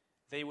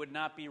they would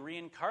not be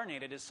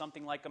reincarnated as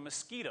something like a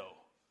mosquito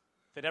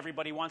that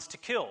everybody wants to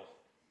kill.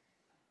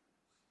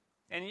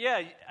 And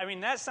yeah, I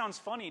mean, that sounds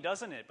funny,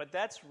 doesn't it? But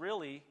that's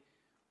really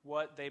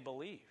what they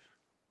believe.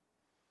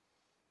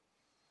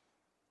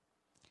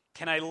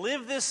 Can I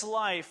live this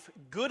life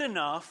good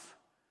enough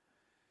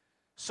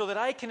so that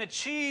I can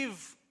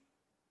achieve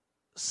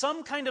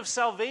some kind of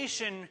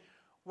salvation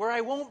where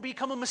I won't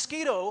become a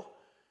mosquito,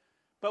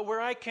 but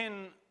where I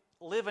can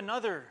live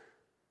another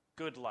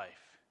good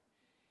life?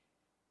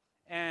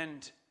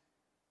 And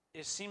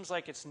it seems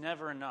like it's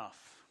never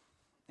enough.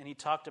 And he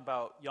talked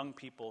about young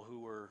people who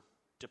were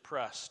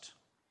depressed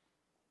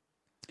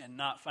and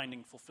not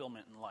finding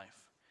fulfillment in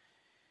life.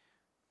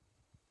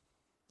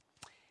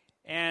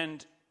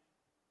 And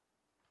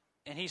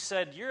he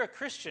said, "You're a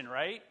Christian,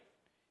 right?"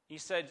 He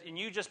said, "And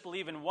you just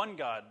believe in one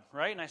God,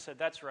 right?" And I said,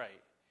 "That's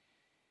right."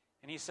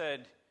 And he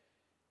said,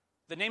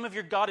 "The name of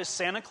your God is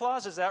Santa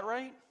Claus, is that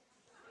right?"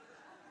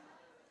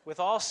 With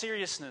all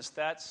seriousness,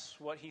 that's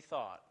what he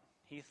thought.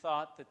 He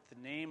thought that the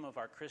name of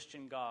our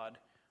Christian God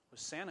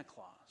was Santa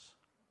Claus.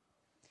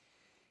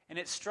 And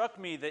it struck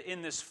me that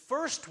in this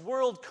first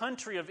world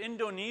country of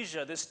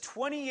Indonesia, this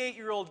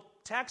 28-year-old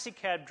taxi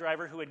cab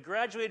driver who had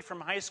graduated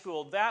from high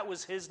school, that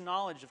was his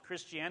knowledge of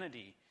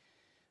Christianity,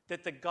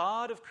 that the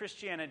God of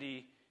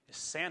Christianity is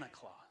Santa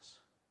Claus.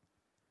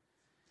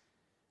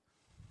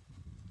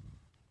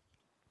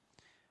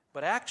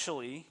 But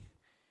actually,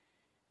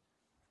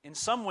 in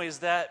some ways,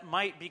 that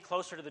might be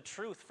closer to the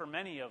truth for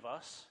many of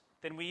us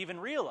than we even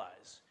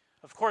realize.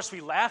 Of course, we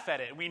laugh at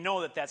it, and we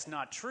know that that's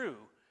not true.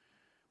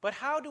 But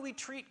how do we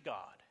treat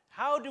God?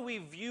 How do we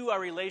view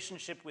our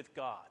relationship with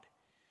God?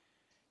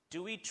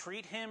 Do we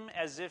treat him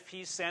as if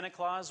he's Santa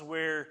Claus,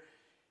 where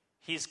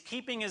he's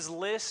keeping his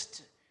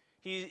list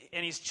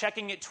and he's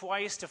checking it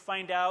twice to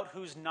find out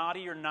who's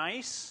naughty or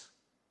nice?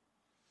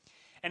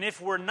 And if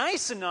we're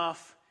nice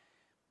enough,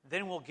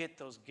 then we'll get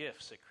those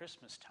gifts at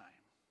Christmas time.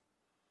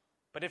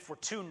 But if we're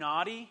too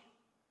naughty,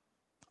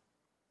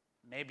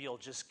 maybe you'll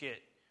just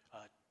get a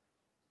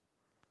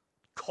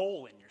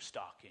coal in your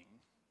stocking.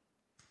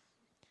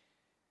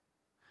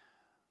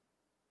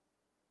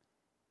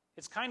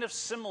 It's kind of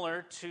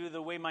similar to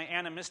the way my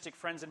animistic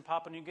friends in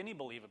Papua New Guinea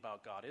believe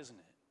about God, isn't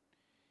it?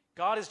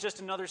 God is just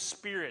another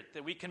spirit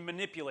that we can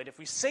manipulate. If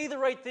we say the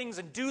right things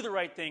and do the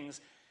right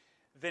things,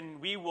 then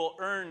we will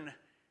earn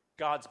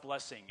God's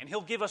blessing, and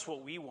he'll give us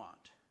what we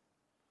want.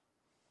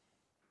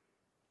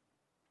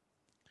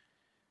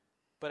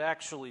 But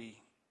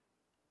actually,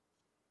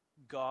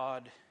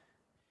 God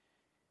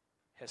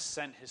has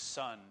sent his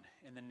Son,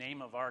 and the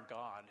name of our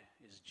God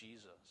is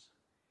Jesus.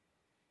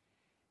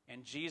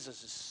 And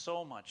Jesus is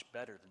so much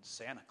better than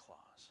Santa Claus.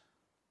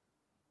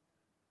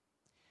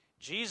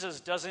 Jesus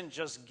doesn't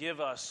just give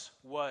us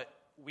what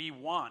we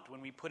want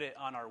when we put it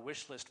on our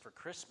wish list for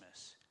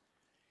Christmas.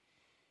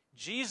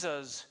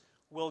 Jesus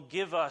will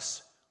give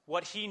us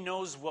what he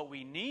knows what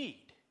we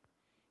need,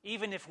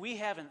 even if we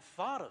haven't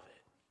thought of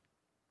it.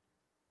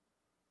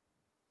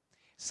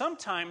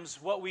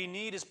 Sometimes what we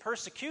need is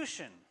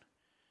persecution,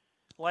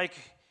 like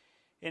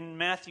in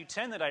Matthew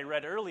 10 that I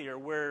read earlier,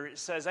 where it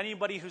says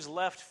anybody who's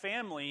left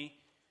family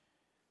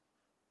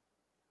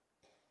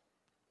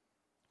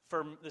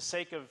for the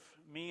sake of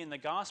me and the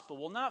gospel,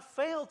 will not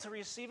fail to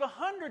receive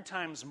 100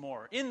 times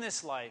more in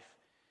this life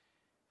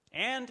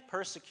and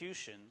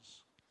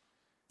persecutions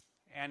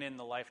and in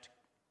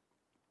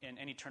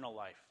an eternal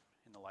life,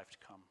 in the life to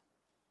come.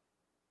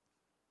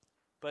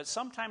 But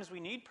sometimes we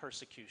need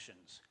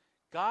persecutions.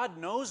 God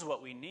knows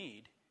what we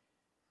need.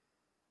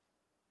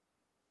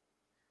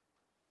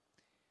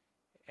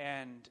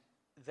 And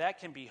that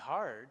can be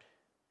hard.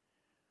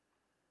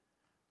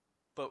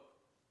 But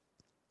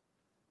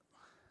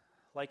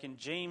like in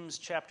James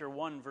chapter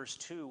 1, verse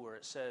 2, where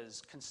it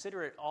says,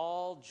 "Consider it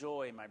all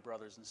joy, my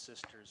brothers and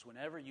sisters,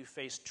 whenever you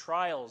face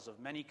trials of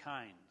many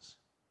kinds."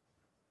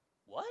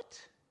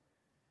 What?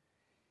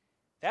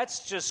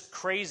 That's just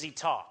crazy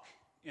talk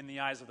in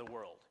the eyes of the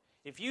world.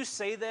 If you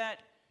say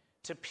that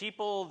to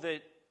people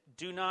that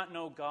do not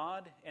know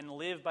God and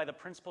live by the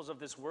principles of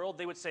this world,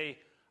 they would say,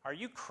 "Are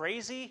you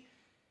crazy?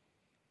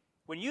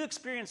 When you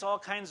experience all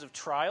kinds of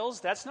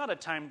trials, that's not a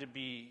time to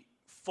be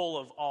full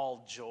of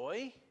all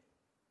joy."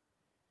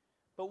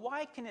 But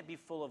why can it be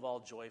full of all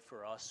joy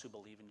for us who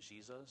believe in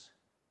Jesus?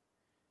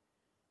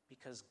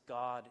 Because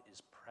God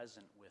is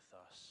present with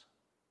us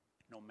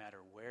no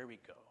matter where we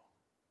go.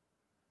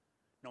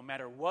 No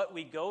matter what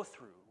we go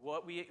through,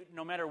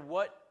 no matter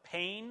what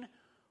pain,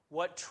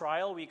 what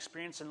trial we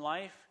experience in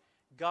life,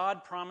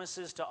 God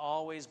promises to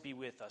always be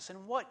with us.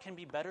 And what can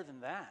be better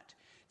than that?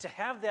 To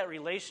have that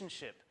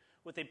relationship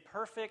with a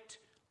perfect,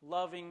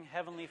 loving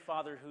Heavenly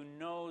Father who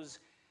knows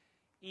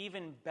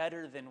even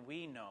better than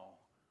we know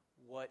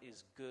what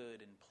is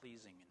good and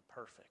pleasing and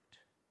perfect.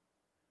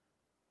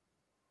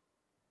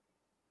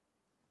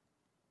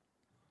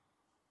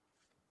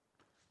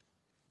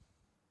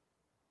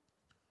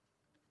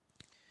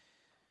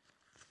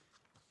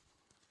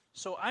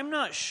 So I'm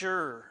not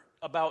sure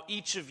about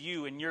each of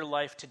you in your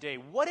life today,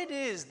 what it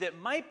is that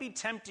might be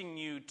tempting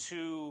you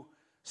to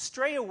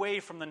stray away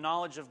from the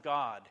knowledge of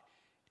God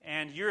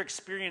and your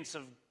experience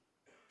of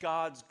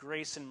God's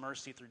grace and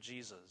mercy through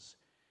Jesus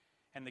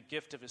and the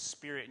gift of His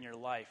Spirit in your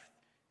life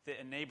that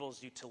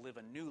enables you to live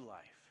a new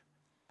life.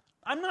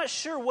 I'm not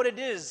sure what it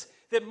is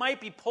that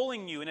might be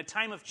pulling you in a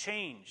time of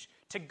change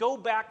to go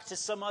back to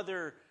some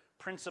other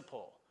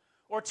principle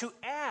or to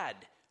add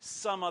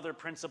some other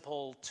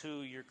principle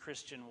to your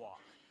Christian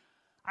walk.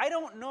 I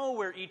don't know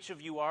where each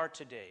of you are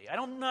today.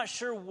 I'm not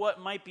sure what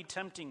might be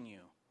tempting you.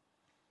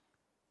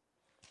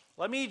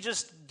 Let me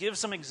just give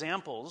some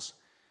examples.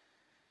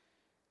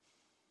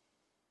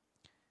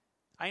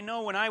 I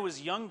know when I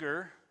was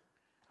younger,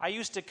 I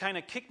used to kind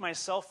of kick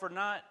myself for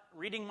not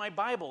reading my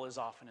Bible as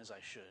often as I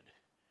should.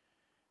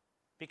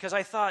 Because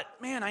I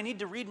thought, man, I need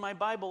to read my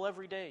Bible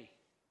every day.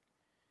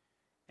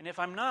 And if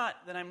I'm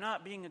not, then I'm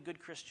not being a good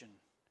Christian.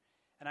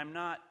 And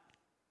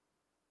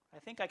I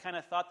think I kind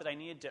of thought that I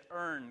needed to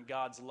earn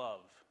God's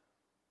love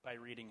by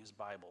reading His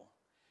Bible.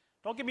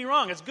 Don't get me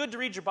wrong, it's good to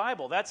read your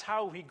Bible. That's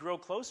how we grow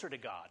closer to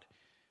God.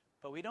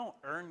 But we don't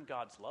earn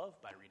God's love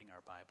by reading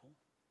our Bible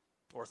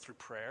or through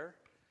prayer.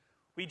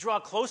 We draw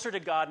closer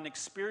to God and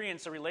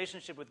experience a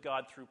relationship with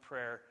God through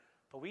prayer,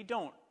 but we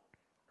don't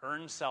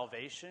earn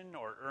salvation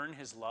or earn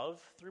His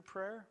love through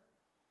prayer.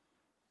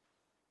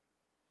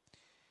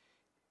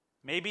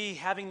 Maybe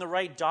having the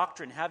right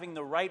doctrine, having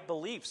the right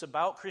beliefs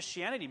about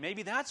Christianity,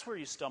 maybe that's where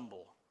you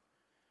stumble.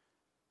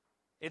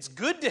 It's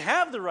good to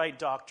have the right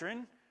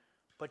doctrine,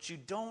 but you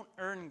don't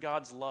earn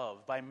God's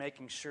love by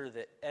making sure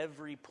that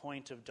every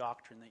point of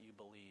doctrine that you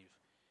believe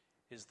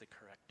is the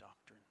correct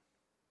doctrine.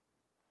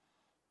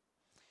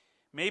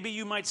 Maybe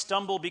you might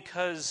stumble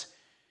because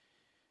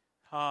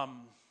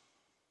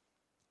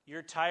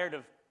you're tired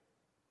of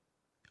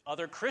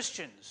other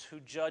Christians who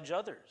judge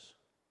others.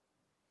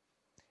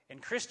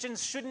 And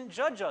Christians shouldn't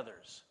judge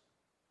others.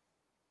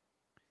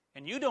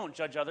 And you don't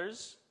judge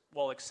others,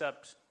 well,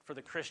 except for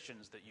the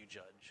Christians that you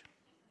judge.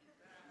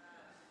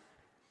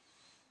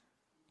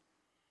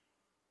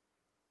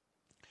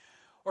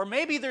 Or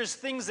maybe there's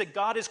things that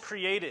God has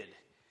created,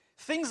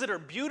 things that are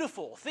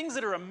beautiful, things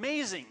that are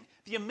amazing,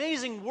 the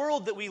amazing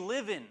world that we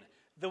live in,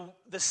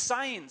 the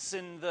science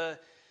and the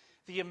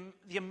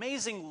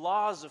amazing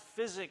laws of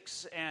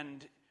physics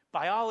and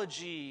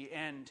biology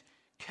and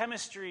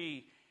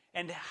chemistry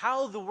and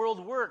how the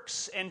world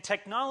works and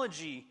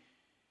technology.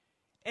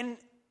 And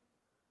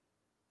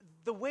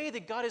the way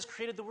that God has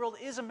created the world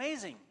is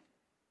amazing.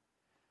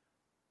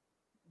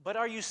 But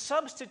are you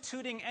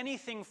substituting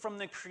anything from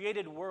the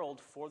created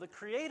world for the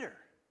Creator?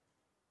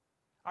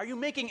 Are you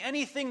making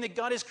anything that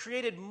God has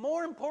created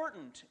more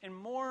important and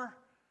more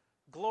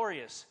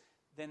glorious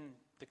than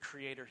the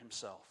Creator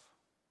Himself?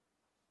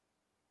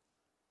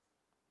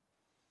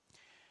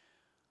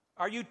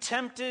 Are you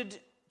tempted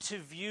to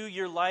view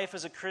your life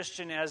as a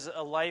Christian as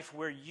a life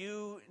where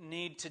you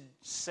need to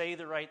say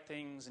the right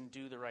things and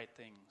do the right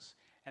things?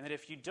 And that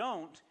if you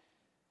don't,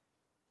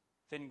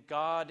 then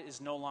God is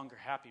no longer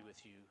happy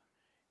with you,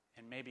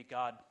 and maybe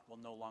God will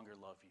no longer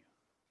love you.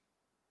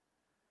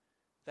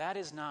 That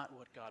is not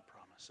what God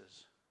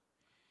promises.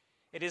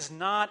 It is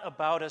not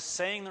about us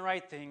saying the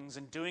right things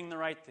and doing the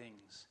right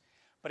things,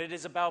 but it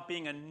is about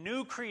being a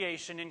new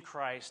creation in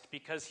Christ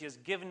because He has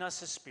given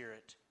us His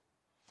Spirit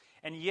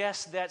And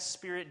yes, that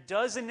Spirit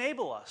does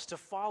enable us to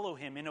follow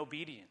him in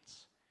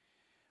obedience.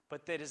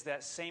 But that is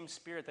that same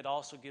Spirit that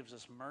also gives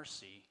us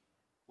mercy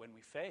when we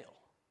fail.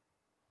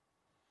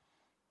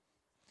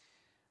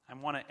 I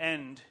want to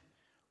end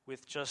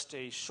with just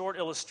a short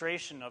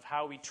illustration of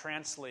how we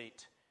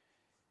translate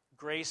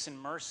grace and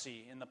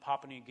mercy in the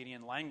Papua New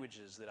Guinean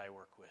languages that I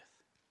work with.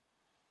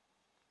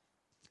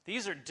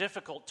 These are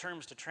difficult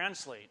terms to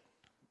translate.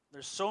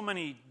 There's so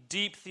many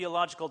deep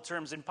theological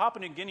terms. In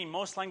Papua New Guinea,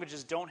 most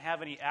languages don't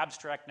have any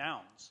abstract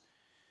nouns.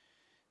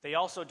 They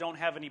also don't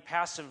have any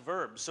passive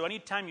verbs. So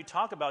anytime you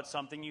talk about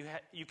something,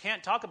 you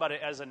can't talk about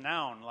it as a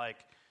noun like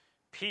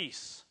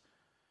peace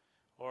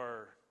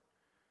or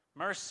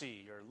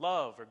mercy or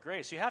love or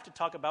grace. You have to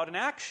talk about an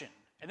action.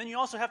 And then you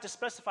also have to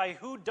specify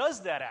who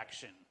does that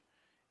action,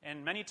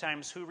 and many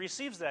times who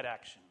receives that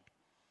action.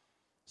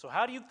 So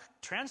how do you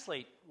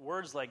translate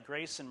words like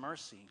grace and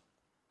mercy?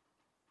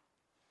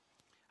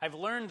 I've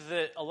learned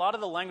that a lot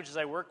of the languages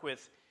I work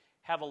with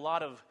have a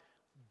lot of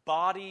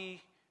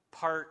body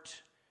part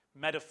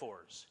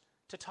metaphors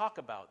to talk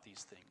about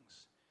these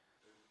things.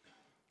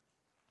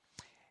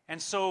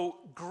 And so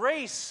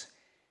grace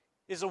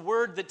is a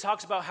word that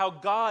talks about how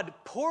God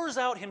pours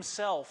out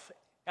himself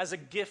as a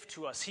gift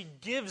to us. He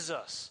gives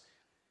us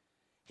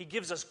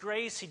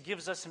grace, he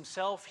gives us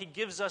himself, he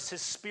gives us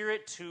his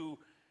Spirit to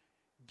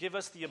give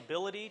us the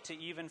ability to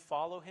even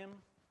follow him.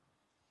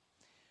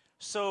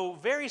 So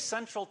very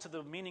central to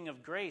the meaning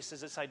of grace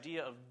is this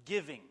idea of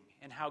giving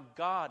and how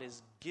God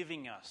is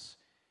giving us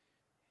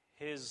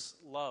his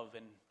love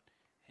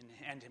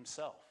and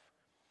himself.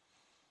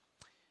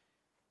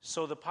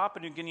 So the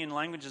Papua New Guinean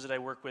languages that I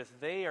work with,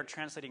 they are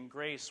translating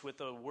grace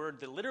with a word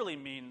that literally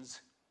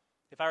means,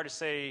 if I were to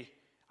say,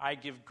 I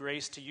give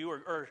grace to you,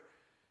 or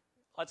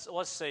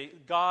let's say,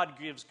 God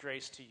gives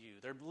grace to you.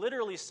 They're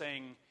literally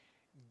saying,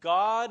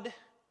 God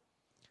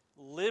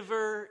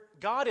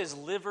is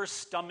liver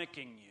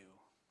stomaching you.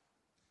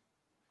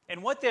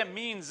 And what that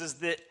means is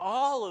that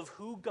all of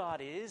who God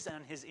is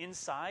on his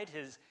inside,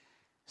 his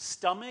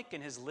stomach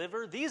and his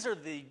liver, these are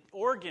the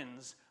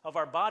organs of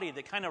our body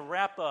that kind of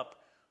wrap up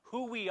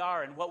who we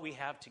are and what we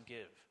have to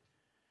give.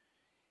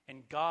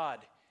 And God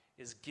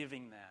is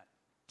giving that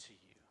to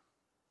you.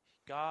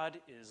 God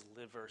is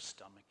liver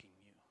stomaching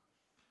you.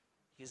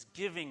 He is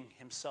giving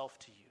himself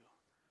to you.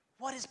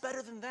 What is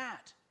better than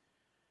that?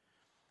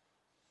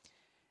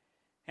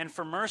 And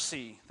for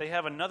mercy, they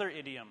have another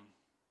idiom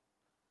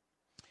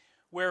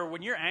where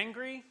when you're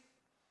angry,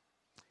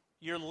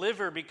 your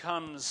liver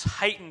becomes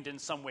heightened in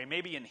some way,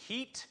 maybe in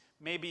heat,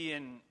 maybe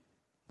in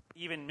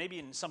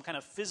some kind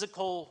of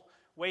physical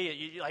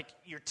way,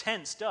 you're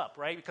tensed up,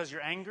 right, because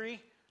you're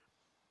angry.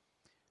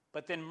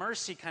 But then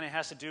mercy kind of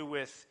has to do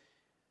with,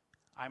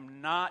 I'm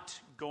not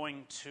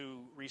going to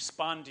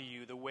respond to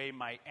you the way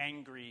my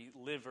angry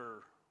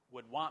liver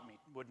would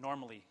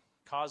normally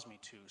cause me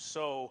to.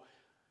 So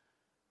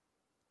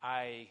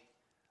I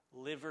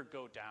liver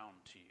go down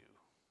to you.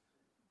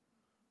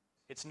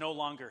 It's no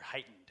longer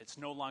heightened. It's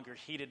no longer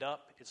heated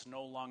up. It's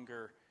no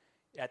longer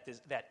at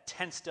that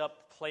tensed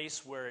up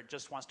place where it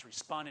just wants to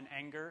respond in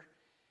anger.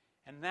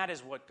 And that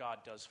is what God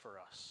does for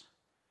us.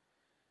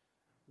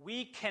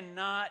 We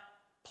cannot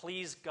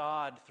please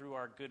God through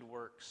our good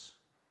works.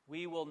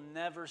 We will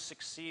never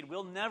succeed.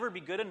 We'll never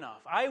be good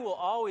enough. I will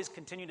always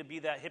continue to be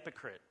that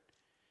hypocrite.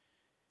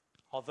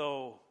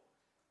 Although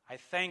I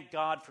thank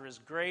God for his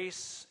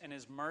grace and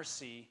his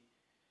mercy.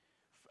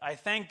 I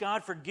thank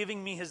God for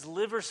giving me his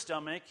liver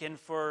stomach and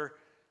for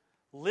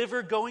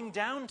liver going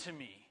down to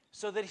me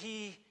so that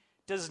he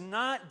does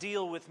not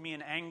deal with me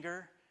in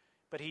anger,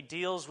 but he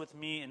deals with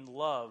me in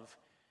love,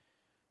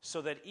 so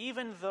that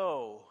even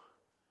though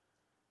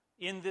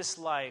in this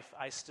life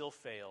I still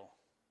fail,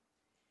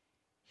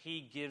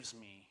 he gives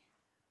me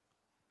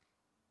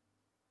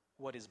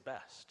what is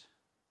best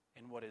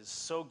and what is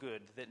so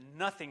good that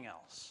nothing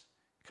else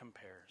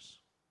compares.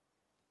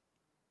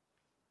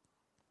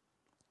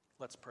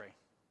 Let's pray.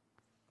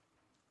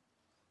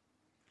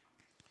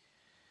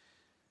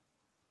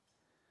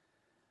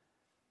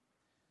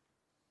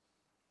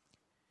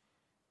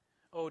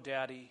 Oh,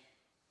 Daddy,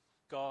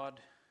 God,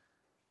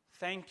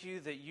 thank you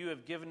that you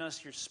have given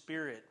us your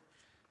Spirit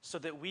so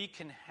that we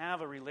can have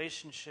a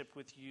relationship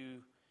with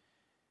you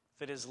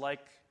that is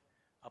like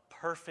a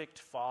perfect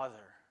Father,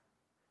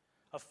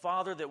 a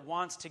Father that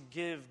wants to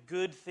give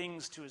good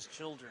things to his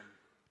children.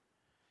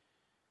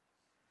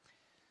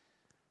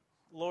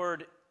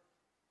 Lord,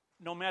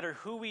 no matter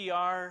who we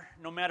are,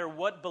 no matter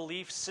what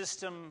belief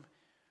system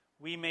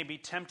we may be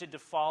tempted to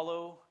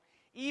follow,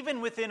 even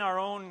within our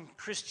own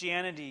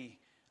Christianity,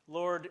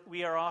 Lord,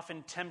 we are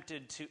often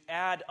tempted to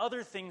add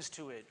other things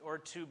to it or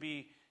to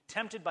be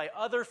tempted by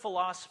other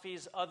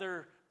philosophies,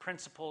 other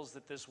principles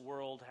that this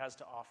world has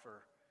to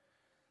offer.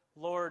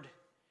 Lord,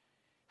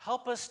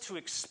 help us to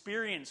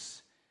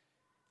experience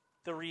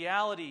the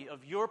reality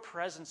of your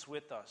presence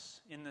with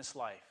us in this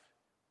life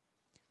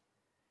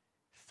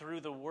through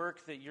the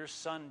work that your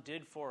Son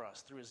did for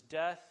us, through his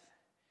death,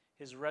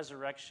 his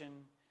resurrection,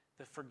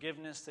 the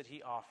forgiveness that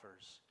he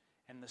offers,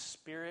 and the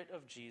Spirit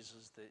of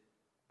Jesus that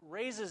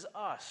raises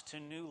us to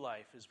new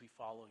life as we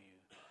follow you.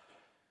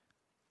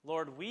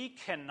 Lord, we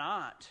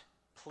cannot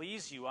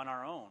please you on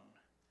our own.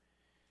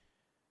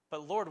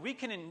 But Lord, we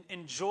can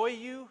enjoy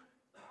you,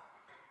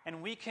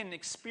 and we can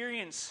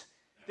experience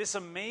this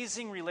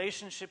amazing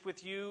relationship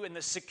with you and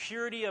the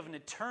security of an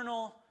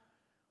eternal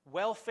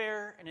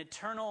welfare, an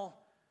eternal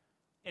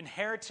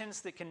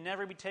inheritance that can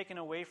never be taken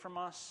away from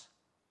us.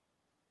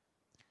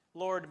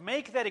 Lord,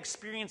 make that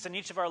experience in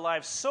each of our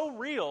lives so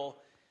real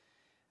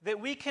that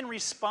we can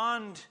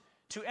respond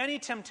to any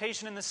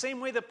temptation in the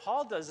same way that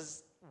Paul does.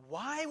 Is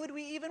why would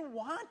we even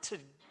want to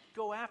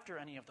go after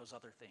any of those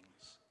other things?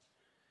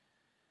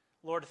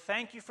 Lord,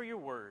 thank you for your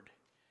word,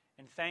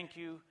 and thank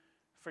you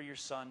for your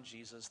Son,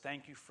 Jesus.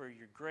 Thank you for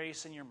your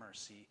grace and your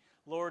mercy.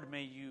 Lord,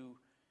 may you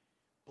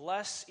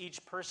bless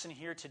each person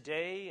here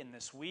today and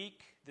this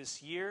week,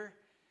 this year.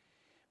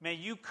 May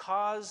you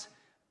cause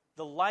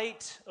the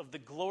light of the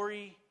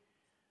glory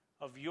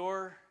of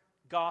your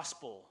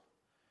gospel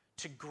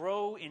to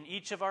grow in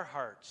each of our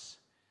hearts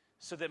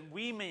so that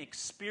we may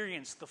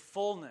experience the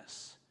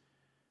fullness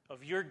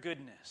of your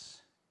goodness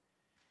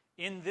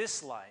in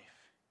this life,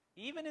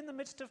 even in the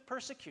midst of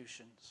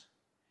persecutions,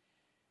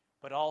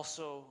 but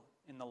also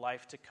in the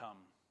life to come,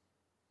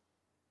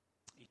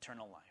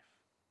 eternal life.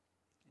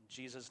 In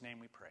Jesus' name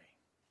we pray.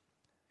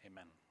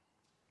 Amen.